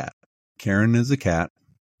and a cat. Karen is a cat.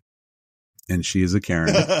 and she is a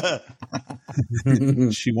Karen.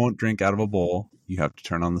 She won't drink out of a bowl. You have to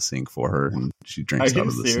turn on the sink for her, and she drinks out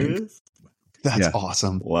of the sink. That's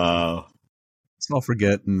awesome. Wow. So I'll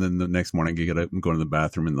forget, and then the next morning I get up and go to the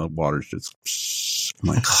bathroom, and the water's just I'm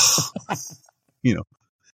like,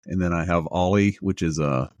 And then I have Ollie, which is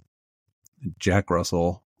a Jack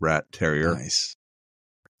Russell rat terrier. Nice.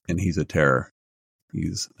 And he's a terror.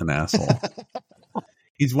 He's an asshole.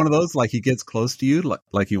 He's one of those, like, he gets close to you,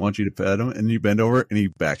 like he wants you to pet him, and you bend over and he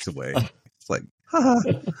backs away. It's like,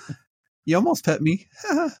 you almost pet me,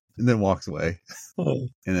 and then walks away. And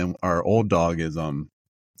then our old dog is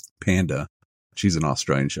Panda. She's an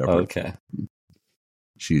Australian Shepherd. Okay.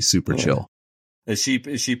 She's super chill. Is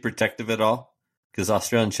she protective at all? Because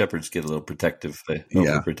Australian Shepherds get a little protective.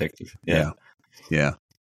 Overprotective. Yeah. Yeah.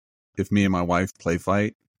 If me and my wife play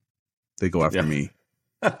fight, they go after me.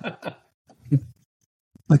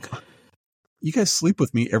 Like, you guys sleep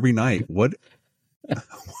with me every night. What? Why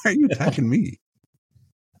are you attacking me?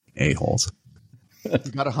 A-holes. You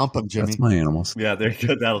got to hump them, Jimmy. That's my animals. Yeah, there you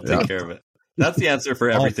go. That'll take care of it. That's the answer for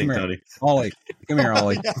everything, Tony. Ollie, come here,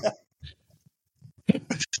 Ollie.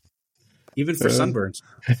 Even for sunburns.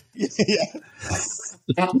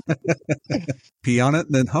 Pee on it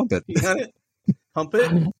and then hump it. Pee on it, hump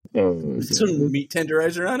it, some meat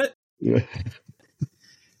tenderizer on it. Yeah.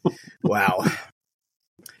 Wow.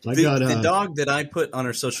 The dog that I put on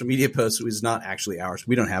our social media post was not actually ours.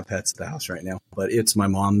 We don't have pets at the house right now, but it's my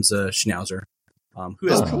mom's Schnauzer, who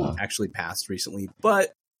has actually passed recently,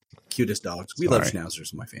 but cutest dogs. We love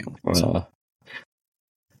Schnauzers in my family. So.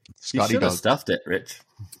 You should have stuffed it, Rich.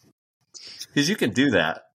 Because you can do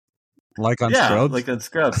that. Like on Scrubs? Like on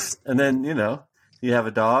Scrubs. And then, you have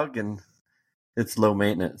a dog and it's low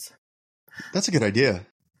maintenance. That's a good idea.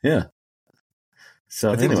 Yeah.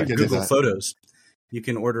 So I think anyway, Google Photos, you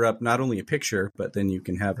can order up not only a picture, but then you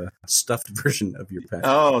can have a stuffed version of your pet.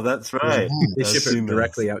 Oh, that's right. They ship it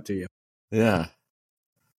directly out to you. Yeah.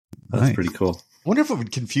 That's pretty cool. I wonder if it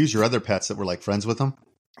would confuse your other pets that were like friends with them.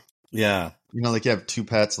 Yeah. Like you have two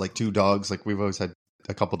pets, like two dogs. Like we've always had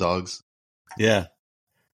a couple dogs. Yeah.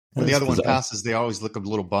 When the other one passes, they always look a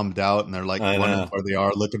little bummed out, and they're like wondering where they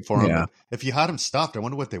are, looking for them. Yeah. If you had them stuffed, I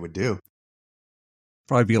wonder what they would do.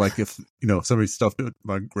 Probably be like if somebody stuffed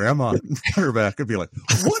my grandma in her back, it'd be like,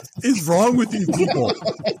 what is wrong with you people?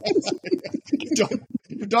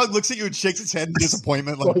 Your dog looks at you and shakes its head in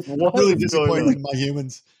disappointment, like really disappointed in my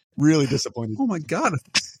humans. Really disappointed. Oh my God.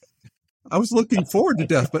 I was looking forward to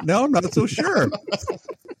death, but now I'm not so sure.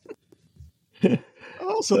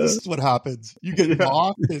 Oh, so this is what happens. You get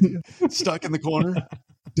mocked and stuck in the corner,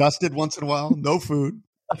 dusted once in a while, no food.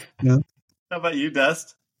 Yeah. How about you,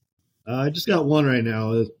 Dust? I just got one right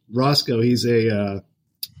now. Roscoe, he's a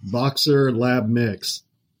boxer lab mix,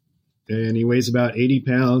 and he weighs about 80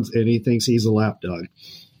 pounds, and he thinks he's a lap dog.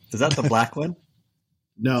 Is that the black one?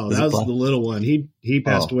 No, that was the little one. He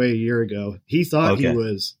passed away a year ago. He thought he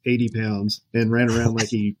was 80 pounds and ran around like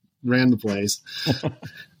he ran the place.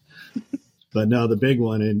 But no, the big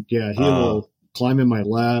one. And he will climb in my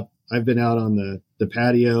lap. I've been out on the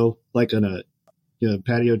patio, like on a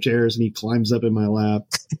patio chairs, and he climbs up in my lap.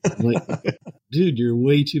 I'm like, dude, you're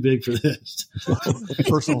way too big for this.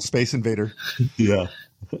 Personal space invader. Yeah.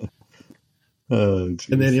 And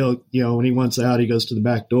then he'll, when he wants out, he goes to the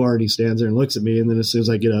back door and he stands there and looks at me. And then as soon as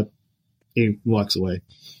I get up, he walks away.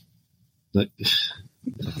 Like,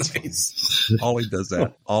 Ollie does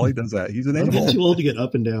that. He's an I'm animal. too old to get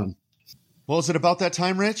up and down. Well, is it about that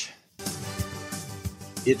time, Rich?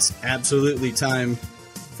 It's absolutely time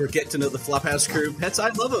for Get to Know the Flophouse Crew. Pets, I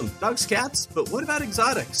love them. Dogs, cats, but what about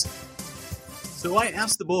exotics? So I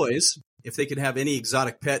asked the boys if they could have any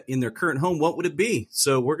exotic pet in their current home, what would it be?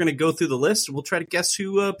 So we're going to go through the list, and we'll try to guess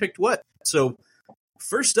who picked what. So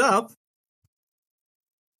first up,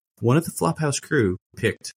 one of the Flophouse Crew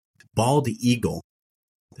picked bald eagle.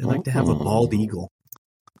 They like to have a bald eagle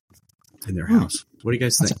in their house. What do you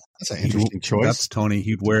guys think? That's an interesting choice. That's Tony.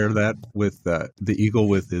 He'd wear that with the eagle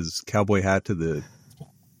with his cowboy hat to the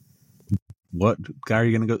what guy are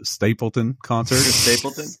you going to go? Stapleton concert?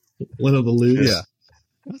 Stapleton? One of the Lous. Yeah.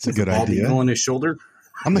 That's a good bald idea. eagle on his shoulder.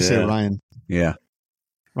 I'm going to say Ryan. Yeah.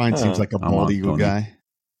 Ryan seems like a bald eagle guy.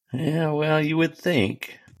 Yeah, well, you would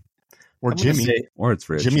think. Or Jimmy. Or it's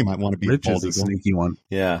Rich. Jimmy might want to be Rich a bald is a eagle. sneaky one.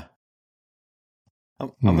 Yeah.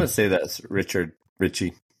 I'm going to say that's Richard.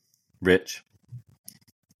 Rich.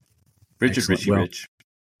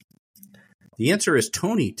 The answer is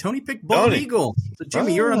Tony. Tony picked bald eagle. So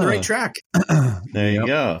Jimmy, you're on the right track. There you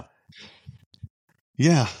go.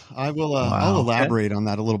 Yeah, I will. I'll elaborate on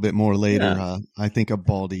that a little bit more later. I think a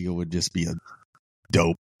bald eagle would just be a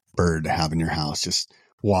dope bird to have in your house. Just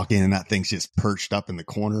walk in and that thing's just perched up in the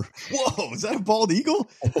corner. Whoa, is that a bald eagle?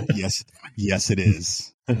 Yes, it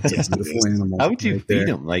is. Yes, it Beautiful is. animal. How would you right feed there.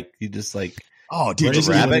 them? Like you just like Oh, dude, Where just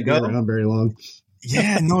does Usually rabbit wouldn't go? be around very long.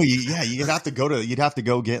 yeah, no, you'd have to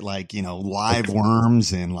go get like, live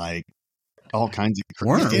worms and like all kinds of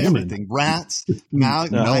Worms? everything. Rats, No,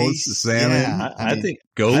 mice, salmon. yeah, I mean, think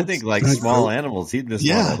Goats. like small animals. He'd just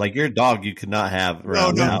Yeah. like your dog. You could not have no,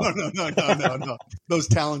 around now. no. Those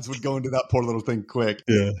talons would go into that poor little thing quick.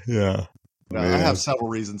 Yeah. No, I Man. have several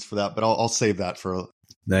reasons for that, but I'll save that for.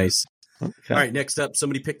 Nice. Okay. All right, next up,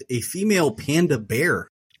 somebody picked a female panda bear.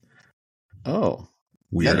 Oh,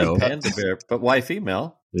 Weirdo. panda bear, but why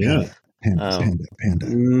female? Yeah.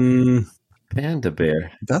 Panda. Panda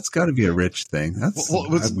bear. That's got to be a rich thing. That's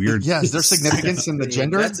weird. Yeah, is there significance in the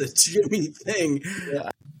gender? That's a Jimmy thing.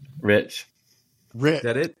 Rich. Is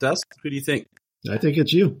that it, Dust? Who do you think? I think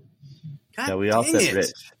it's you. God Yeah, we all dang said it.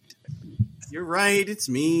 rich. You're right. It's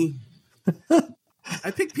me.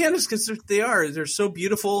 I pick pandas because they're so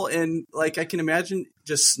beautiful, and like I can imagine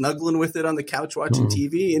just snuggling with it on the couch watching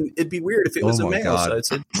TV, and it'd be weird if it was Oh a my male. God.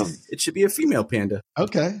 So I said it should be a female panda.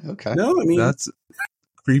 Okay. No, I mean That's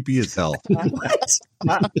creepy as hell.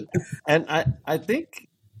 And I think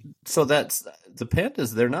so. That's the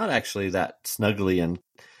pandas. They're not actually that snuggly and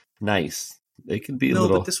nice. They can be a no,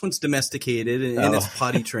 little. but this one's domesticated and it's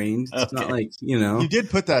potty trained. It's not Okay. like You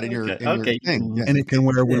did put that in your, Okay, in your okay. thing. Yeah. And it can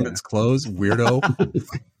wear women's clothes. Weirdo.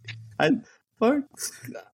 Or-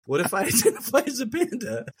 What if I identify as a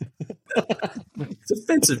panda? It's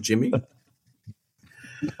offensive, Jimmy.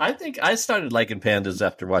 I think I started liking pandas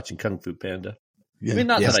after watching Kung Fu Panda. Yeah. I mean,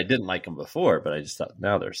 not Yes. that I didn't like them before, but I just thought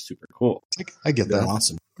now they're super cool. I get They're that.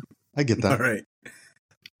 awesome. I get All that. right.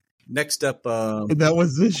 Next up, And that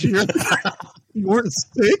was this year. You weren't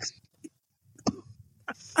 6?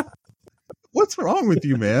 What's wrong with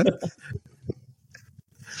you, man?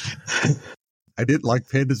 I didn't like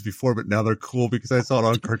pandas before, but now they're cool because I saw it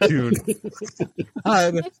on cartoon.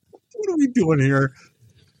 God, what are we doing here?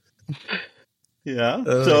 Yeah.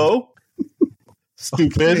 So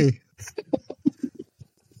stupid.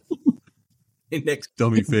 Hey, next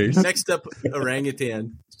dummy face. next up,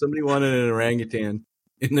 orangutan. Somebody wanted an orangutan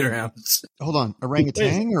in their house. Hold on.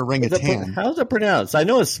 Orangutan or Is it orangutan? how's it pronounced? I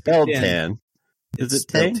know it's spelled Tan. tan. Is it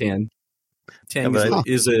spelled tan? Tang Yeah, but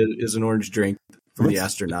is an orange drink from the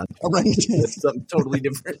astronaut. Orangutan. It's something totally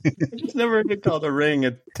different. It's never been called a ring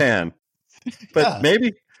of tan. But Yeah.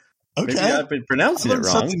 maybe Okay. I've been I pronouncing it learned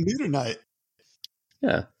wrong. something new tonight.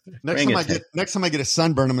 Yeah. Next time I get a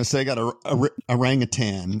sunburn, I'm gonna say I got a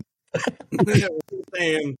orangutan. Damn.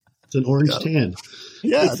 It's an orange tan.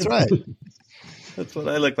 Yeah, that's right. That's what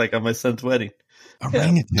I look like on my son's wedding.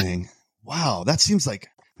 Orangutan. Wow, that seems like.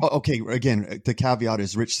 Oh, okay, again, the caveat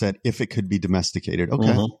is Rich said if it could be domesticated. Okay,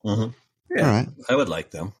 Mhm. Yeah. all right. I would like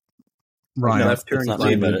them. Ryan, left It's turn not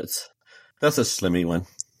me, climate. but that's a slimmy one.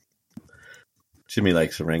 Jimmy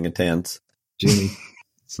likes orangutans. Jimmy.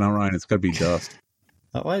 it's not Ryan. It's got to be Dust.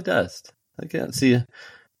 Oh, why dust? I can't see.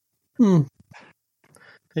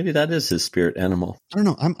 Maybe that is his spirit animal. I don't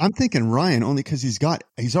know. I'm thinking Ryan only because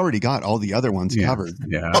he's already got all the other ones Yeah. covered.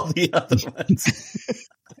 Yeah. All the other ones.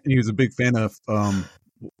 He was a big fan of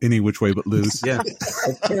Any Which Way But Loose. Yeah.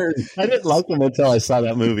 I didn't like them until I saw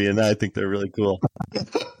that movie, and now I think they're really cool.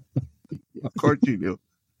 Of course you do.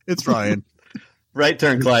 It's Ryan. Right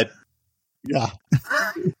turn, Clyde. Yeah,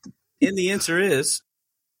 And the answer is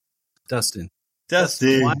Dustin.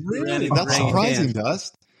 Dusty. Why- really, Orangutan. that's surprising,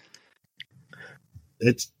 Dust.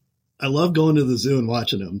 I love going to the zoo and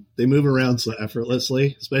watching them. They move around so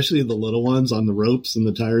effortlessly, especially the little ones on the ropes and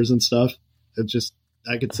the tires and stuff.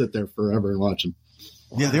 I could sit there forever and watch them.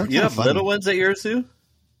 Yeah, they're You kind of have funny. little ones at your zoo?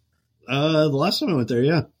 The last time I went there,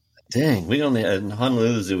 yeah. Dang, we only had in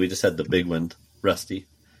Honolulu Zoo. We just had the big one, Rusty,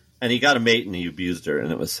 and he got a mate and he abused her,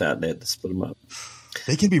 and it was sad. They had to split him up.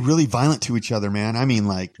 They can be really violent to each other, man. I mean,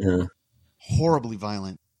 like Yeah, horribly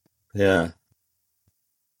violent. yeah.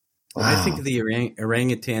 Well, I think of the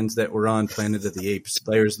orangutans that were on Planet of the Apes.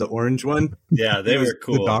 There's the orange one. Yeah, they He was were the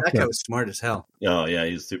cool. doc- That guy was smart as hell. Oh yeah,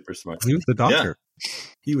 he's super smart. He was the doctor.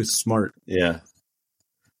 He was smart. Yeah,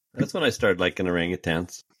 that's when I started liking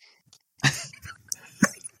orangutans.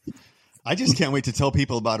 I just can't wait to tell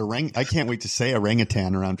people about I can't wait to say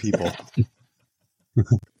orangutan around people.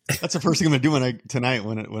 That's the first thing I'm going to do tonight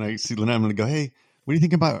when I see Lynette. I'm going to go, hey, what do you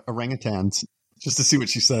think about orangutans? Just to see what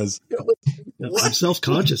she says. I'm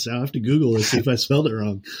self-conscious now. I have to Google it, see if I spelled it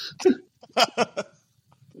wrong.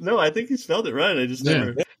 No, I think he spelled it right. I just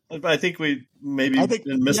Yeah. never. I think we maybe I think,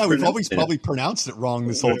 been yeah, we've always mispronouncing it. probably pronounced it wrong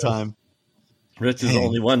this whole time. Rich is the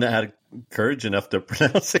only one that had courage enough to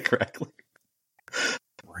pronounce it correctly.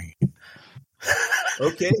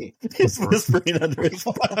 Okay. He's whispering under his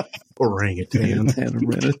breath. Orangutan.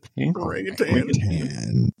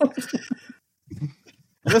 Orangutan.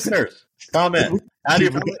 Listeners, comment. How do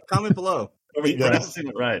you Comment below. Are we Yes. pronouncing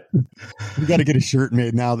it right? We got to get a shirt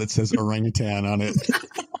made now that says orangutan on it.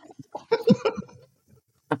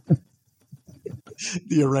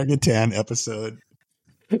 The orangutan episode.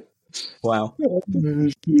 Wow.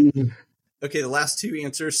 Okay, the last two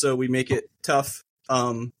answers, so we make it tough.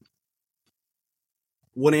 One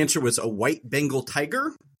answer was a white Bengal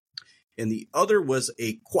tiger, and the other was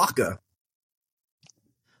a quokka.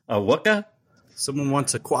 A waka? Someone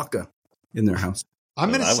wants a quokka in their house. I'm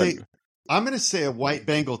going to I say would- I'm going to say a white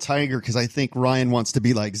Bengal tiger because I think Ryan wants to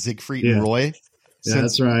be like Siegfried Yeah. and Roy. Yeah,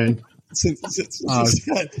 that's Ryan. Since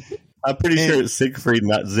I'm pretty sure it's Siegfried,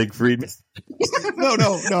 not Siegfried.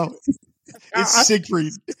 no. It's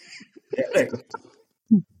Siegfried.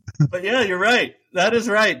 But yeah, you're right. That is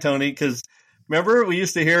right, Tony, because remember we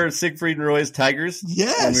used to hear Siegfried and Roy's Tigers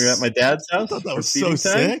Yes. when we were at my dad's I house? thought that for was so feeding time?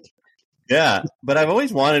 sick. Yeah, but I've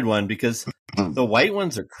always wanted one because the white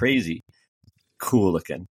ones are crazy cool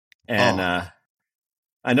looking. And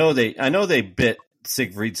I know they bit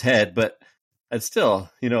Siegfried's head, but it's still,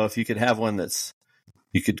 if you could have one that's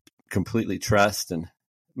you could completely trust and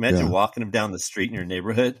imagine walking him down the street in your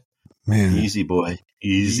neighborhood. Man. Easy boy.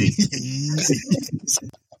 Easy.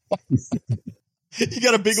 You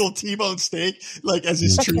got a big old T-bone steak, like as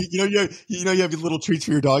his treat. You have your little treats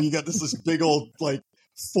for your dog. You got this big old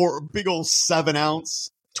 7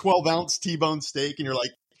 ounce, 12 ounce T-bone steak, and you're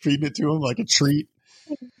like feeding it to him like a treat.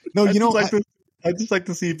 No, I just like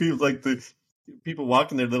to see people like the people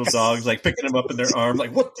walking their little dogs, like picking them up in their arms,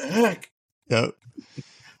 like what the heck? Yeah.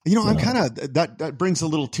 I'm kind of that brings a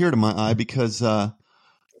little tear to my eye because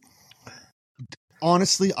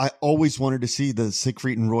honestly, I always wanted to see the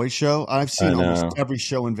Siegfried and Roy show. I've seen almost every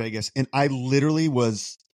show in Vegas, and I literally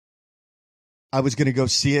was going to go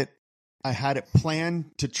see it. I had it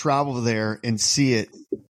planned to travel there and see it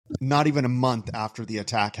not even a month after the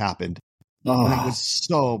attack happened. Oh. And I was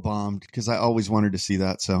so bummed because I always wanted to see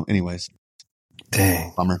that. So anyways,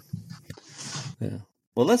 dang bummer. Yeah.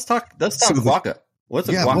 Well, let's talk quokka. What's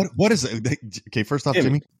a quokka? What is it? Okay, first off,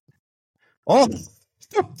 Jimmy. Oh,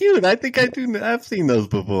 dude, I think I've seen those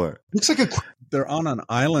before. Looks like they're on an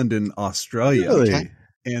island in Australia. Really? Okay.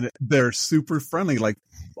 And they're super friendly. Like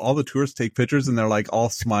all the tourists take pictures and they're like all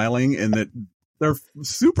smiling and they're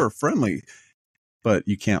super friendly. But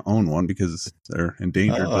you can't own one because they're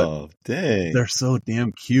endangered. Oh, dang. They're so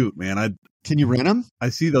damn cute, man. Can you rent them? I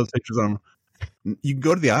see those pictures on them. You can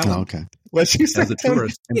go to the island. Oh, okay. What you say, as a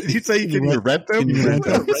tourist. Did you say you can rent them? Can you rent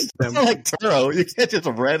them? It's not like Turo. You can't just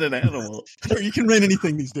rent an animal. You can rent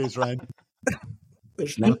anything these days, Ryan.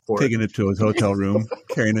 There's not for Taking it to his hotel room,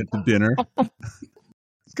 carrying it to dinner.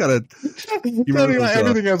 It's got a.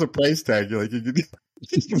 Everything has a price tag. You're like, you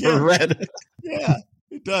can rent it. Yeah,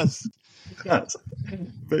 it does. But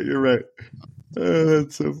you're right.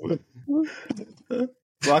 That's so funny.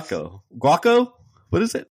 Guaco? What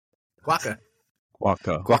is it? quokka.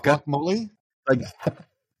 Guaca. Guacamole?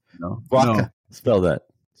 No. Guaca. No. Spell that,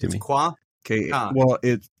 Jimmy. Qua. Well,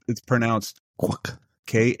 it's pronounced Guac.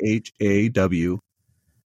 KHAWAH.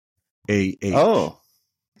 Oh.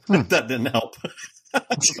 That didn't help.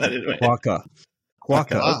 But anyway. Quokka.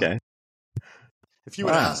 Quokka. Okay. If you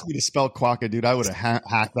would have asked me to spell quokka, dude, I would have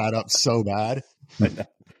hacked that up so bad.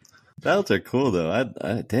 Those are cool, though.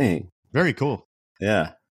 Dang. Very cool.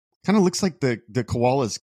 Yeah. Kind of looks like the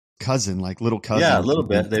koala's cousin, like little cousin. Yeah, a little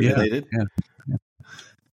bit. They related.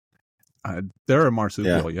 Yeah. They're a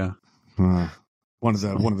marsupial, yeah. One of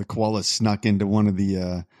the koalas snuck into one of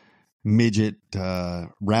the midget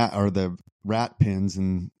rat or the rat pins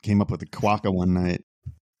and came up with a quokka one night.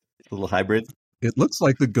 A little hybrid. It looks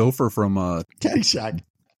like the gopher from Caddyshack.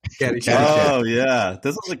 Oh, yeah.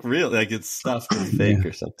 Doesn't look real. Like it's stuffed or fake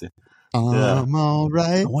or something. I'm all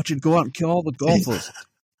right. I want you to go out and kill all the golfers.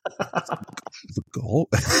 The golf.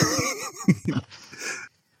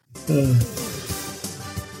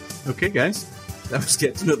 Okay, guys. That was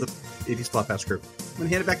Get to Know the 80s Flophouse Group. I'm going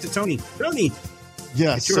to hand it back to Tony. Tony!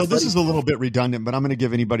 Yeah, It's yours, so this buddy. is a little bit redundant, but I'm going to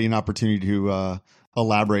give anybody an opportunity to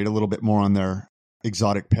elaborate a little bit more on their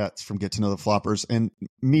exotic pets from Get to Know the Floppers. And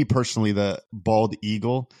me personally, the bald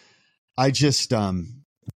eagle, I just, I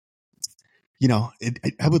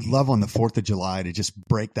would love on the 4th of July to just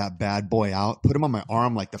break that bad boy out, put him on my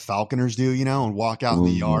arm like the Falconers do, and walk out in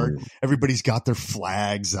the yard. Everybody's got their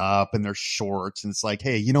flags up and their shorts. And it's like,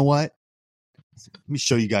 hey, you know what? Let me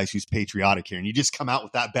show you guys who's patriotic here. And you just come out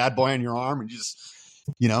with that bad boy on your arm and you just,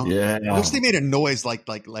 Yeah. I wish they made a noise like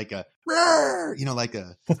a like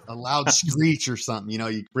a loud screech or something.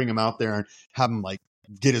 You bring him out there and have him like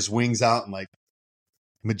get his wings out and like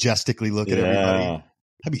majestically look at everybody.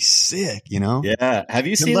 That'd be sick, Yeah. Have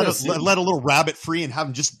you And seen let this? a little rabbit free and have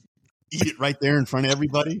him just eat it right there in front of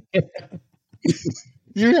everybody.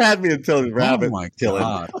 You had me until the rabbit Oh my killing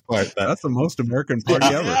God. part. That's the most American party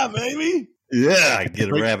ever. Yeah, baby. Yeah, get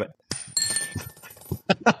a rabbit.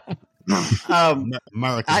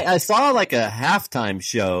 America. I saw like a halftime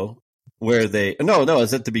show where it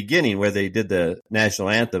was at the beginning where they did the national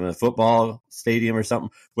anthem in a football stadium or something,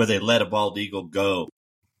 where they let a bald eagle go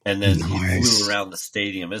and then he flew around the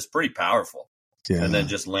stadium. It's pretty powerful. Yeah. And then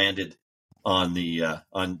just landed on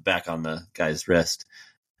back on the guy's wrist.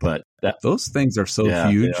 But Those things are so Yeah,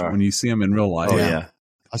 huge they are. when you see them in real life. oh yeah.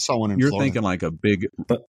 I saw one in You're Florida. thinking like a big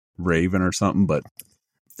But- raven or something, but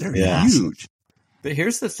they're Yeah. huge. But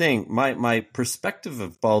here's the thing: my perspective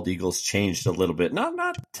of bald eagles changed a little bit. Not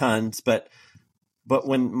tons, but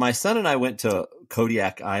when my son and I went to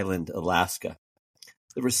Kodiak Island, Alaska,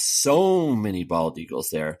 there were so many bald eagles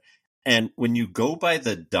there, and when you go by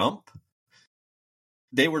the dump,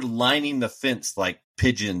 they were lining the fence like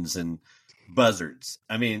pigeons and buzzards.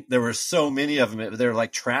 I mean, there were so many of them; they were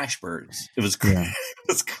like trash birds. It was it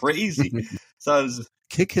was crazy. So I was.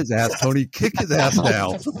 Kick his ass, Tony. Kick his ass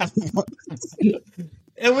now.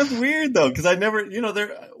 It was weird though, because I never,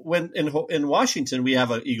 when in Washington we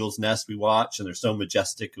have an eagle's nest we watch, and they're so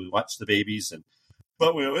majestic. We watch the babies,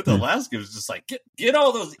 but when we went to Alaska, it was just like get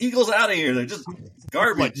all those eagles out of here. They're just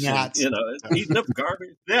garbage, Like gnats. and, eating up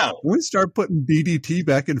garbage. Yeah, When we start putting DDT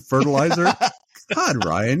back in fertilizer, God,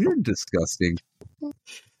 Ryan, you're disgusting.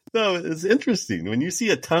 no, it's interesting when you see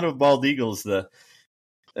a ton of bald eagles.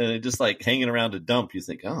 And they're just like hanging around a dump. You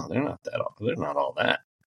think, oh, they're not all that.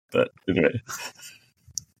 But anyway.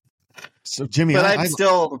 So Jimmy, But I I'd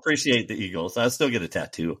still appreciate the Eagles. I'd still get a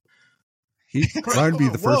tattoo. Ryan be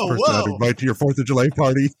the first person I'd invite to your 4th of July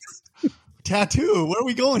party. tattoo. Where are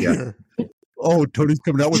we going here? Oh, Tony's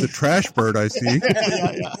coming out with a trash bird, I see.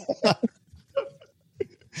 yeah.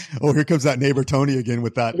 Oh, here comes that neighbor Tony again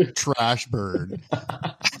with that trash bird.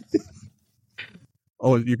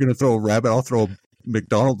 Oh, you're going to throw a rabbit? I'll throw a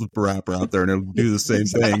McDonald's wrapper out there and it'll do the same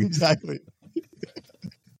thing. Exactly.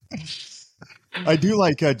 I do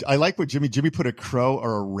like. I like what Jimmy put a crow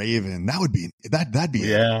or a raven. That'd be.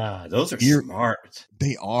 Yeah, those are smart.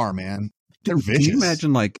 They are, man. They're vicious. Can you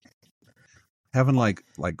imagine like having like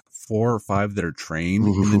 4 or 5 that are trained,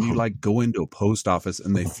 and then you like go into a post office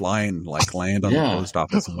and they fly and like land on the post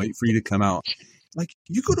office and wait for you to come out? Like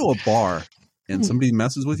you go to a bar and somebody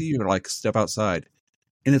messes with you, or like step outside,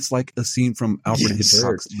 and it's like a scene from Alfred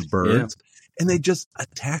Hitchcock's The Birds, and they just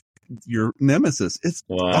attack your nemesis. It's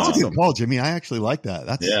That's a good call, Jimmy. I actually like that.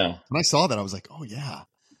 That's when I saw that, I was like, oh yeah.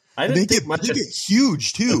 They get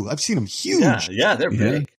huge too. I've seen them huge. Yeah, they're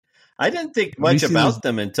big. I didn't think much about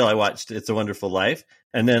them until I watched It's a Wonderful Life,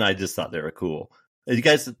 and then I just thought they were cool. Did you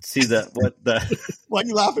guys see Why are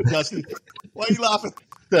you laughing, Justin? Why are you laughing?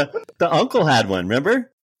 The uncle had one,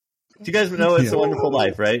 remember? Do you guys know It's a Wonderful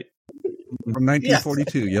Life, right? From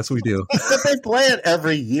 1942. Yes, we do. But they play it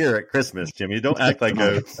every year at Christmas, Jimmy. Don't act like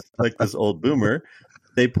this old boomer.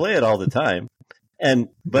 They play it all the time.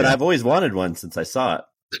 But I've always wanted one since I saw it.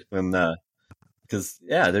 And because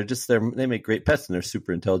they make great pets and they're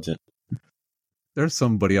super intelligent. There's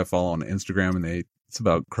somebody I follow on Instagram, and it's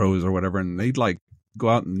about crows or whatever, and they'd like go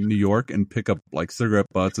out in New York and pick up like cigarette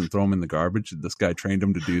butts and throw them in the garbage. This guy trained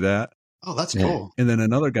him to do that. Oh, that's cool. And then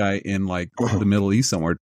another guy in like the Middle East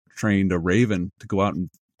somewhere trained a raven to go out and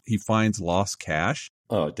he finds lost cash.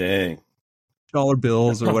 Oh, dang. Dollar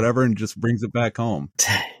bills or whatever, and just brings it back home.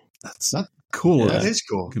 Dang. That's cool. That is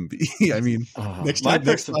cool. Can be. I mean, next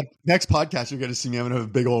podcast, you're going to see me. I'm going to have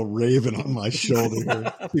a big old raven on my shoulder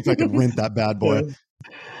here. See if I can rent that bad boy.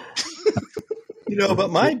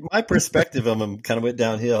 But my perspective of them kind of went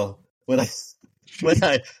downhill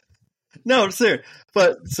no, sir.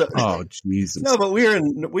 But oh Jesus! No, but we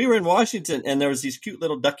were in Washington, and there was these cute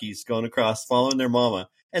little duckies going across, following their mama,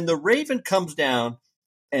 and the raven comes down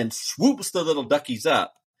and swoops the little duckies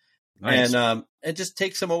up, nice. And just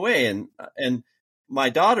takes them away. And my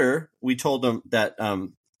daughter, we told them that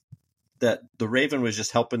that the raven was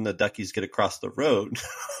just helping the duckies get across the road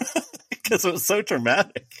because it was so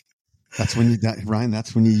dramatic. That's when Ryan.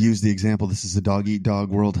 That's when you use the example. This is a dog eat dog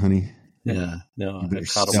world, honey. Yeah, no, I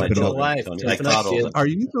coddle my children. I coddle. Are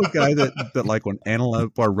you the guy that like when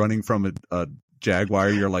antelope are running from a jaguar,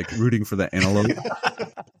 you're like rooting for the antelope?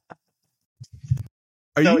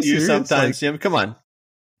 Don't you sometimes, Jim? Come on.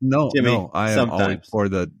 No, Jimmy, no, I am always for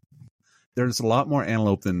there's a lot more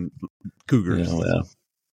antelope than cougars.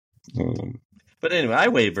 Yeah. But anyway, I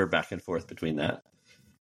waver back and forth between that.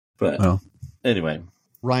 But anyway.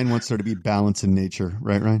 Ryan wants there to be balance in nature,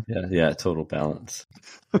 right, Ryan? Yeah, total balance.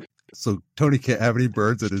 So Tony can't have any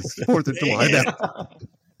birds at his 4th of July now.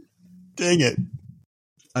 Dang it.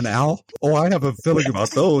 An owl? Oh, I have a feeling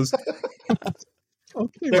about those.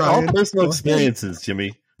 Okay, They're Ryan. all personal experiences,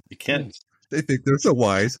 Jimmy. You can't. They think they're so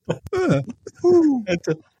wise.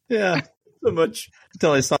 Yeah, so much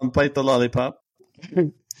until I saw him bite the lollipop.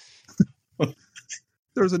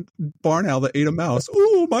 There's a barn owl that ate a mouse.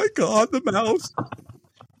 Oh my God, the mouse!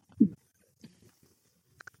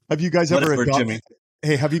 Have you guys ever Whatever, adopted? Jimmy.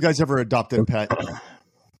 Hey, have you guys ever adopted a pet?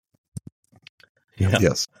 Yeah.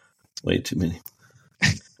 Yes. Way too many.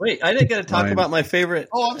 Wait, I didn't get to talk Ryan. about my favorite.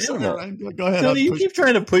 Oh, I'm sorry, animal. Ryan. Go ahead. Tony, you keep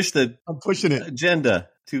trying to push the I'm pushing it. agenda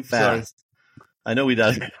too fast. I know we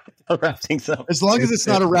done wrap things up. As long as it's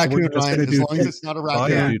not a raccoon, we're just Ryan. gonna As do long as it's not a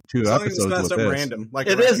Probably raccoon. do 2 As long as it's episodes not with something this. random. Like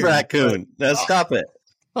It is raccoon. Now stop it.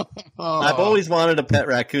 Oh. I've always wanted a pet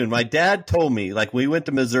raccoon. My dad told me, like, we went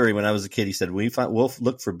to Missouri when I was a kid. He said, we'll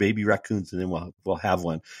look for baby raccoons and then we'll have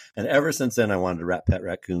one. And ever since then, I wanted a pet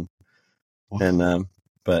raccoon. And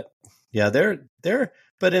but yeah,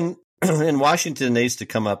 but in Washington, they used to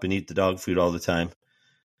come up and eat the dog food all the time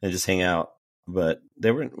and just hang out. But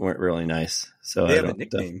they weren't really nice. So They have a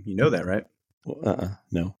nickname. You know that, right?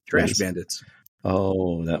 No. Trash bandits.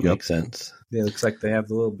 Oh, that makes sense. It looks like they have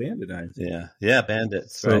the little bandit eyes. Yeah,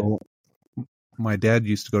 bandits. So my dad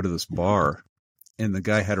used to go to this bar, and the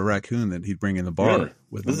guy had a raccoon that he'd bring in the bar Really?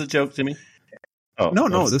 with This him. is a joke, Jimmy? Oh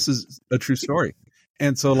No, this is a true story.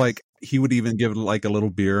 And so, like, he would even give it like a little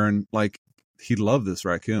beer, and like he loved this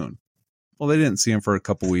raccoon. Well, they didn't see him for a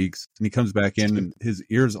couple weeks, and he comes back in, and his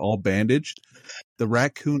ear's all bandaged. The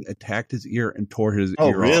raccoon attacked his ear and tore his ear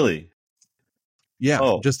off. Really?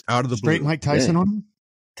 Yeah, just out of the Straight blue. Mike Tyson on him?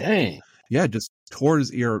 Dang. Yeah, just tore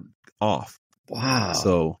his ear off. Wow.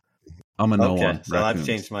 So I'm a no Okay, on so I've raccoons.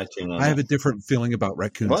 changed my tune on I have a that. different feeling about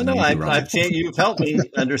raccoons. Well, no, than you do, Ryan. I've changed. You've helped me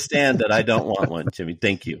understand that I don't want one, Jimmy.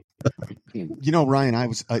 Thank you. You know, Ryan, I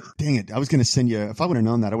was dang it. I was going to send you. If I would have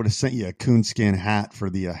known that, I would have sent you a coonskin hat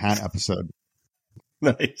for the hat episode.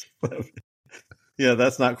 Nice. Yeah,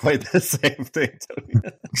 that's not quite the same thing, Tony.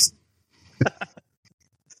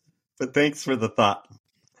 But thanks for the thought.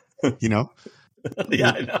 You know,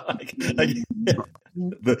 Yeah, I know.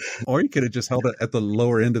 Or you could have just held it at the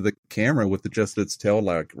lower end of the camera with just its tail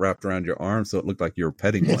like wrapped around your arm, so it looked like you were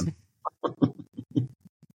petting one.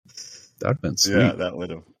 That'd have been sweet. Yeah, that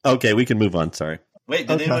would have. Okay, we can move on. Sorry. Wait,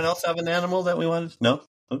 did Okay. anyone else have an animal that we wanted? No?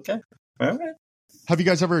 Okay. All right. have you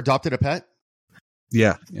guys ever adopted a pet?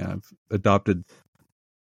 Yeah. I've adopted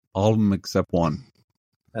all of them except one.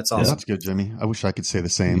 That's Oh, awesome. that's good, Jimmy. I wish I could say the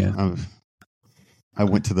same. Yeah. I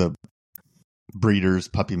went to the breeders,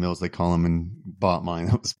 puppy mills, they call them, and bought mine.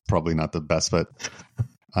 That was probably not the best, but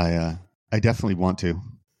I definitely want to.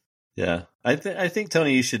 Yeah. I think,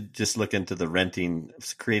 Tony, you should just look into the renting,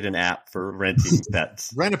 create an app for renting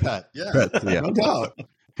pets. Rent a pet. Yeah. Pets, yeah. No doubt.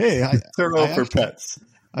 Hey, Turo for pets.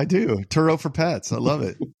 I do. Turo for pets. I love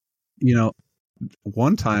it. You know,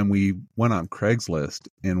 one time we went on Craigslist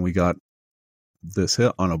and we got this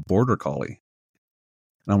hit on a border collie.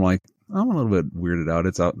 And I'm like, I'm a little bit weirded out.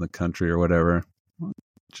 It's out in the country or whatever.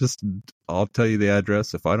 Just, I'll tell you the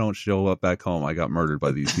address. If I don't show up back home, I got murdered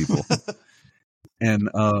by these people. And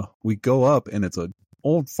we go up, and it's an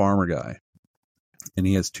old farmer guy, and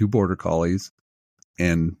he has 2 border collies.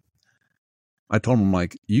 And I told him,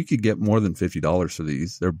 like, you could get more than $50 for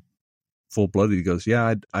these. They're full blooded. He goes,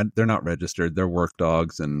 yeah, they're not registered. They're work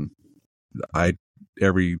dogs, and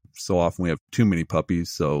every so often we have too many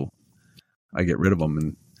puppies, so I get rid of them.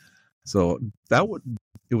 And so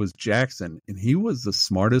it was Jackson, and he was the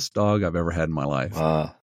smartest dog I've ever had in my life.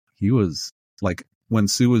 He was like, when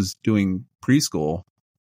Sue was doing preschool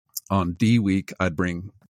on D week, I'd bring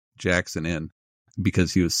Jackson in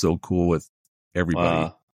because he was so cool with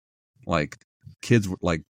everybody. Like kids were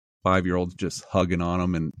like 5-year-olds just hugging on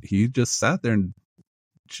him, and he just sat there and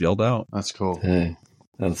chilled out. That's cool. Hey,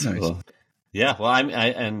 that's Nice. cool. Yeah, well,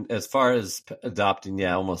 and as far as adopting,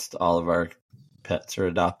 yeah, almost all of our pets are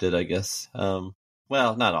adopted, I guess.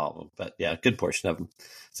 Well, not all of them, but yeah, a good portion of them.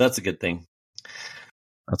 So that's a good thing.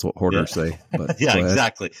 That's what hoarders say. But Yeah, go ahead.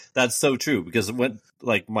 exactly. That's so true because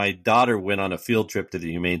my daughter went on a field trip to the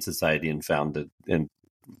Humane Society and found it and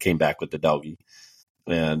came back with the doggie,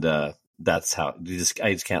 and that's how I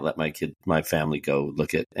just can't let my family go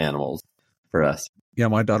look at animals for us. Yeah,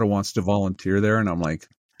 my daughter wants to volunteer there, and I'm like,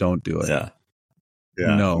 don't do it. Yeah.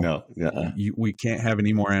 No. Yeah, We can't have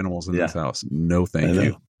any more animals in this house. No, I thank know.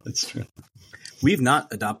 you. That's true. We've not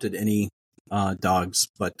adopted any dogs,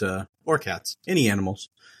 but or cats, any animals.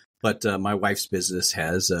 But my wife's business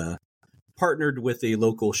has partnered with a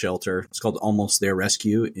local shelter. It's called Almost There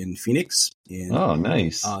Rescue in Phoenix. And, Oh,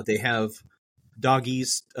 nice. they have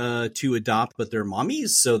doggies to adopt, but they're mommies,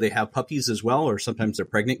 so they have puppies as well, or sometimes they're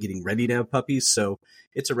pregnant, getting ready to have puppies. So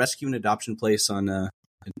it's a rescue and adoption place on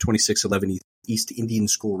 2611 East Indian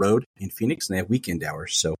School Road in Phoenix, and they have weekend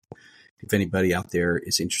hours. So if anybody out there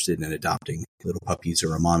is interested in adopting little puppies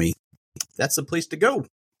or a mommy, that's the place to go.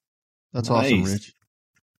 That's Nice. awesome, Rich.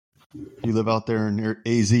 You live out there near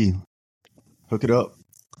AZ. Hook it up.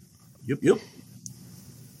 Yep.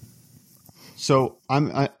 So I'm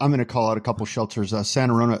going to call out a couple shelters.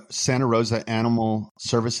 Santa Rosa Animal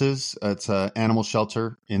Services. It's an animal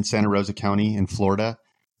shelter in Santa Rosa County in Florida.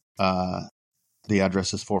 The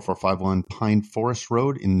address is 4451 Pine Forest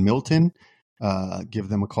Road in Milton. Give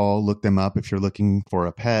them a call. Look them up if you're looking for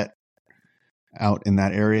a pet out in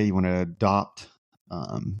that area. You want to adopt,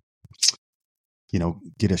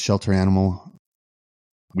 get a shelter animal.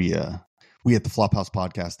 We at the Flophouse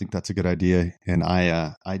Podcast think that's a good idea, and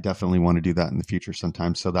I definitely want to do that in the future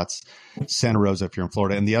sometime. So that's Santa Rosa if you're in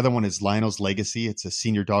Florida, and the other one is Lionel's Legacy. It's a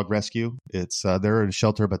senior dog rescue. It's they're a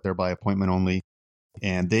shelter, but they're by appointment only,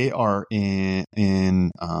 and they are in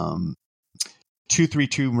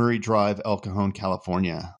 232 Murray Drive, El Cajon,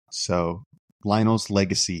 California. So Lionel's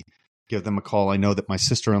Legacy, give them a call. I know that my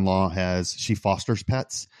sister-in-law she fosters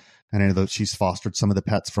pets. And I know that she's fostered some of the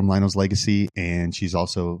pets from Lionel's Legacy, and she's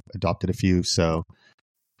also adopted a few. So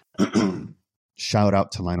shout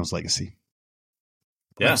out to Lionel's Legacy.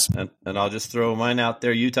 Yeah, and I'll just throw mine out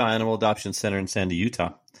there. Utah Animal Adoption Center in Sandy,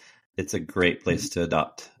 Utah. It's a great place to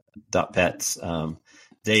adopt pets.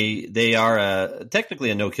 They are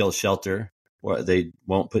technically a no-kill shelter. Where they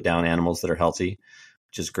won't put down animals that are healthy,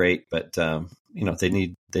 which is great. But they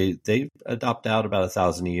adopt out about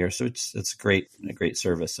 1,000 a year, so it's a great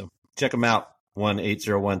service. So check them out.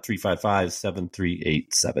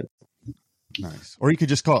 1-801-355-7387. Nice. Or you could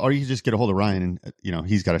just get a hold of Ryan, and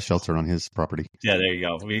he's got a shelter on his property. Yeah, there you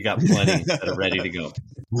go. We got plenty that are ready to go.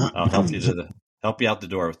 I'll help you out the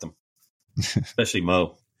door with them, especially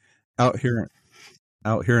Mo. Out here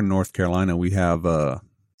in North Carolina, we have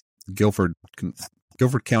Guilford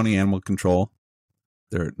County Animal Control.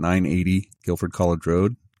 They're at 980 Guilford College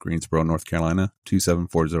Road, Greensboro, North Carolina,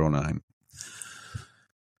 27409.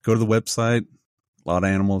 Go to the website. A lot of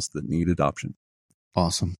animals that need adoption.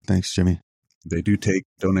 Awesome. Thanks, Jimmy. They do take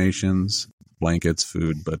donations, blankets,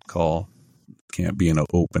 food, but call. Can't be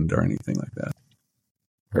opened or anything like that.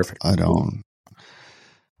 Perfect. I don't.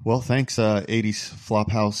 Well, thanks, 80s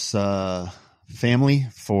Flophouse family,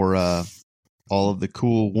 for all of the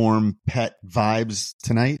cool, warm pet vibes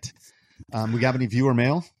tonight. We got any viewer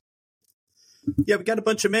mail? Yeah, we got a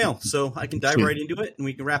bunch of mail, so I can dive right into it and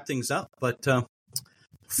we can wrap things up. But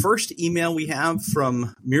first email we have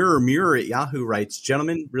from Mirror at Yahoo writes,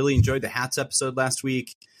 "Gentlemen, really enjoyed the hats episode last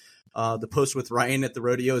week. The post with Ryan at the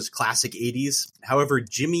rodeo is classic 80s. However,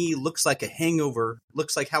 Jimmy looks like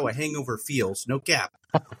how a hangover feels. No cap."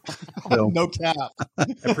 So, no cap. I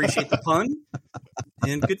appreciate the pun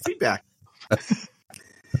and good feedback.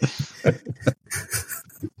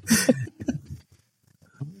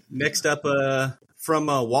 Next up, from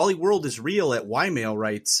Wally World is Real at Ymail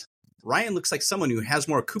writes, "Ryan looks like someone who has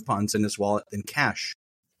more coupons in his wallet than cash."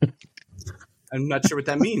 I'm not sure what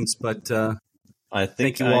that means, but I think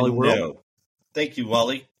thank you, Wally World. know. Thank you,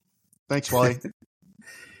 Wally. Thanks, Wally.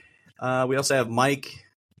 We also have Mike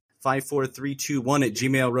 54321 at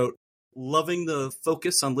Gmail wrote, "Loving the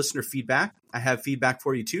focus on listener feedback. I have feedback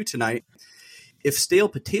for you too tonight. If stale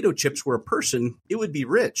potato chips were a person, it would be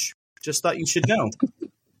Rich. Just thought you should know."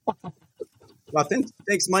 Well,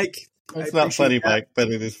 thanks, Mike. It's not funny, that. Mike, but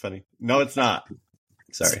it is funny. No, it's not.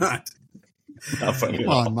 Sorry. It's not. Not funny. Come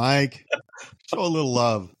on, Mike. Show a little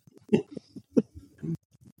love.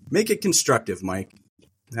 Make it constructive, Mike.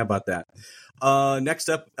 How about that? Next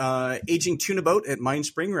up, Aging Tuna Boat at Mine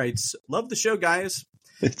Spring writes, "Love the show, guys.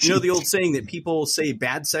 You know the old saying that people say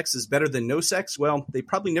bad sex is better than no sex? Well, they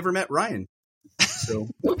probably never met Ryan. So,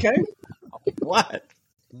 okay. What?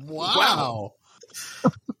 Wow.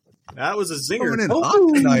 That was a zinger. Coming in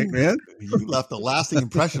hot tonight, man. You left a lasting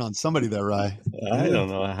impression on somebody there, Ryan. I don't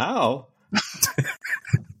know how.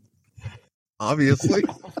 Obviously.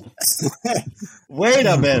 Wait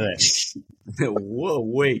a minute. Whoa,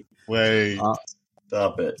 wait.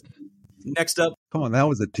 Stop it. Next up. Come on, that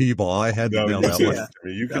was a T-ball. I had to nail that one. Yeah,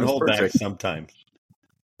 you can hold perfect. back sometimes.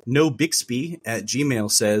 No Bixby at Gmail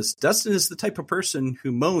says, "Dustin is the type of person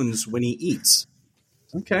who moans when he eats."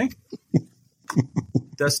 Okay.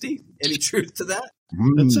 Dusty, any truth to that?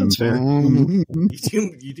 That sounds fair.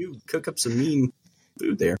 You do cook up some mean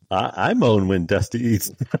food there. I moan when Dusty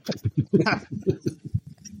eats.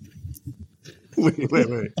 Wait. You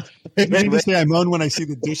mean to say I moan when I see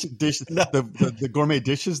the the gourmet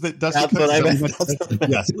dishes that Dusty That's cooks? what I meant.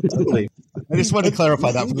 Yes, totally. I just want to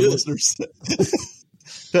clarify that for the listeners.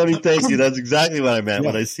 Tony, thank you. That's exactly what I meant.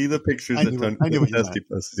 Yeah. When I see the pictures I that knew Tony what you Dusty meant.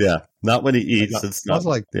 posts. Yeah. Not when he eats. It's I not was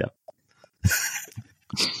like, yeah.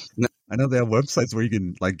 I know they have websites where you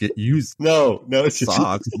can like get used No, it's just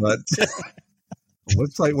socks, but a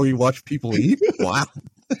website where you watch people eat? Wow.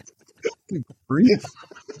 Free.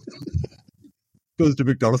 Goes to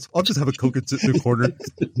McDonald's. I'll just have a Coke and sit in the corner.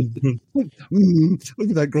 Look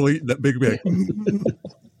at that girl eating that Big Mac.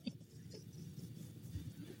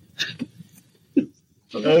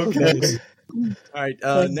 okay. All right.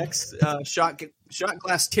 Next, shot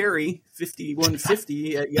glass Terry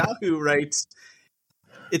 5150 at Yahoo writes,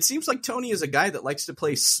 "It seems like Tony is a guy that likes to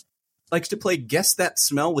play guess that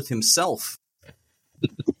smell with himself."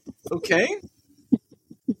 Okay.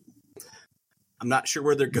 I'm not sure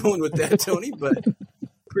where they're going with that, Tony, but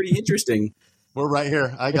pretty interesting. We're right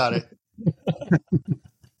here. I got it.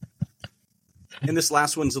 And this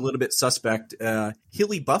last one's a little bit suspect.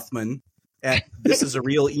 Hilly Buffman at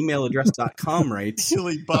thisisareal.com writes,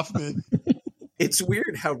 Silly Buffman. "It's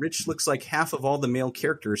weird how Rich looks like half of all the male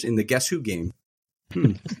characters in the Guess Who game."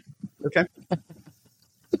 Okay.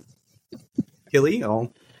 Hilly,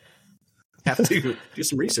 I'll have to do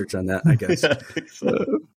some research on that, I guess. Yeah, I think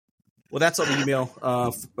so. Well, that's all the email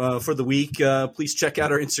for the week. Please check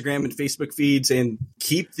out our Instagram and Facebook feeds and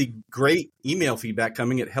keep the great email feedback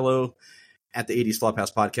coming at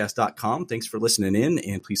hello@the80sflophousePodcast.com. Thanks for listening in,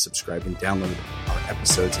 and please subscribe and download our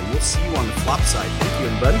episodes, and we'll see you on the flop side. Thank you,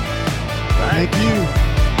 everybody. Thank you.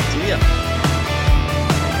 See ya.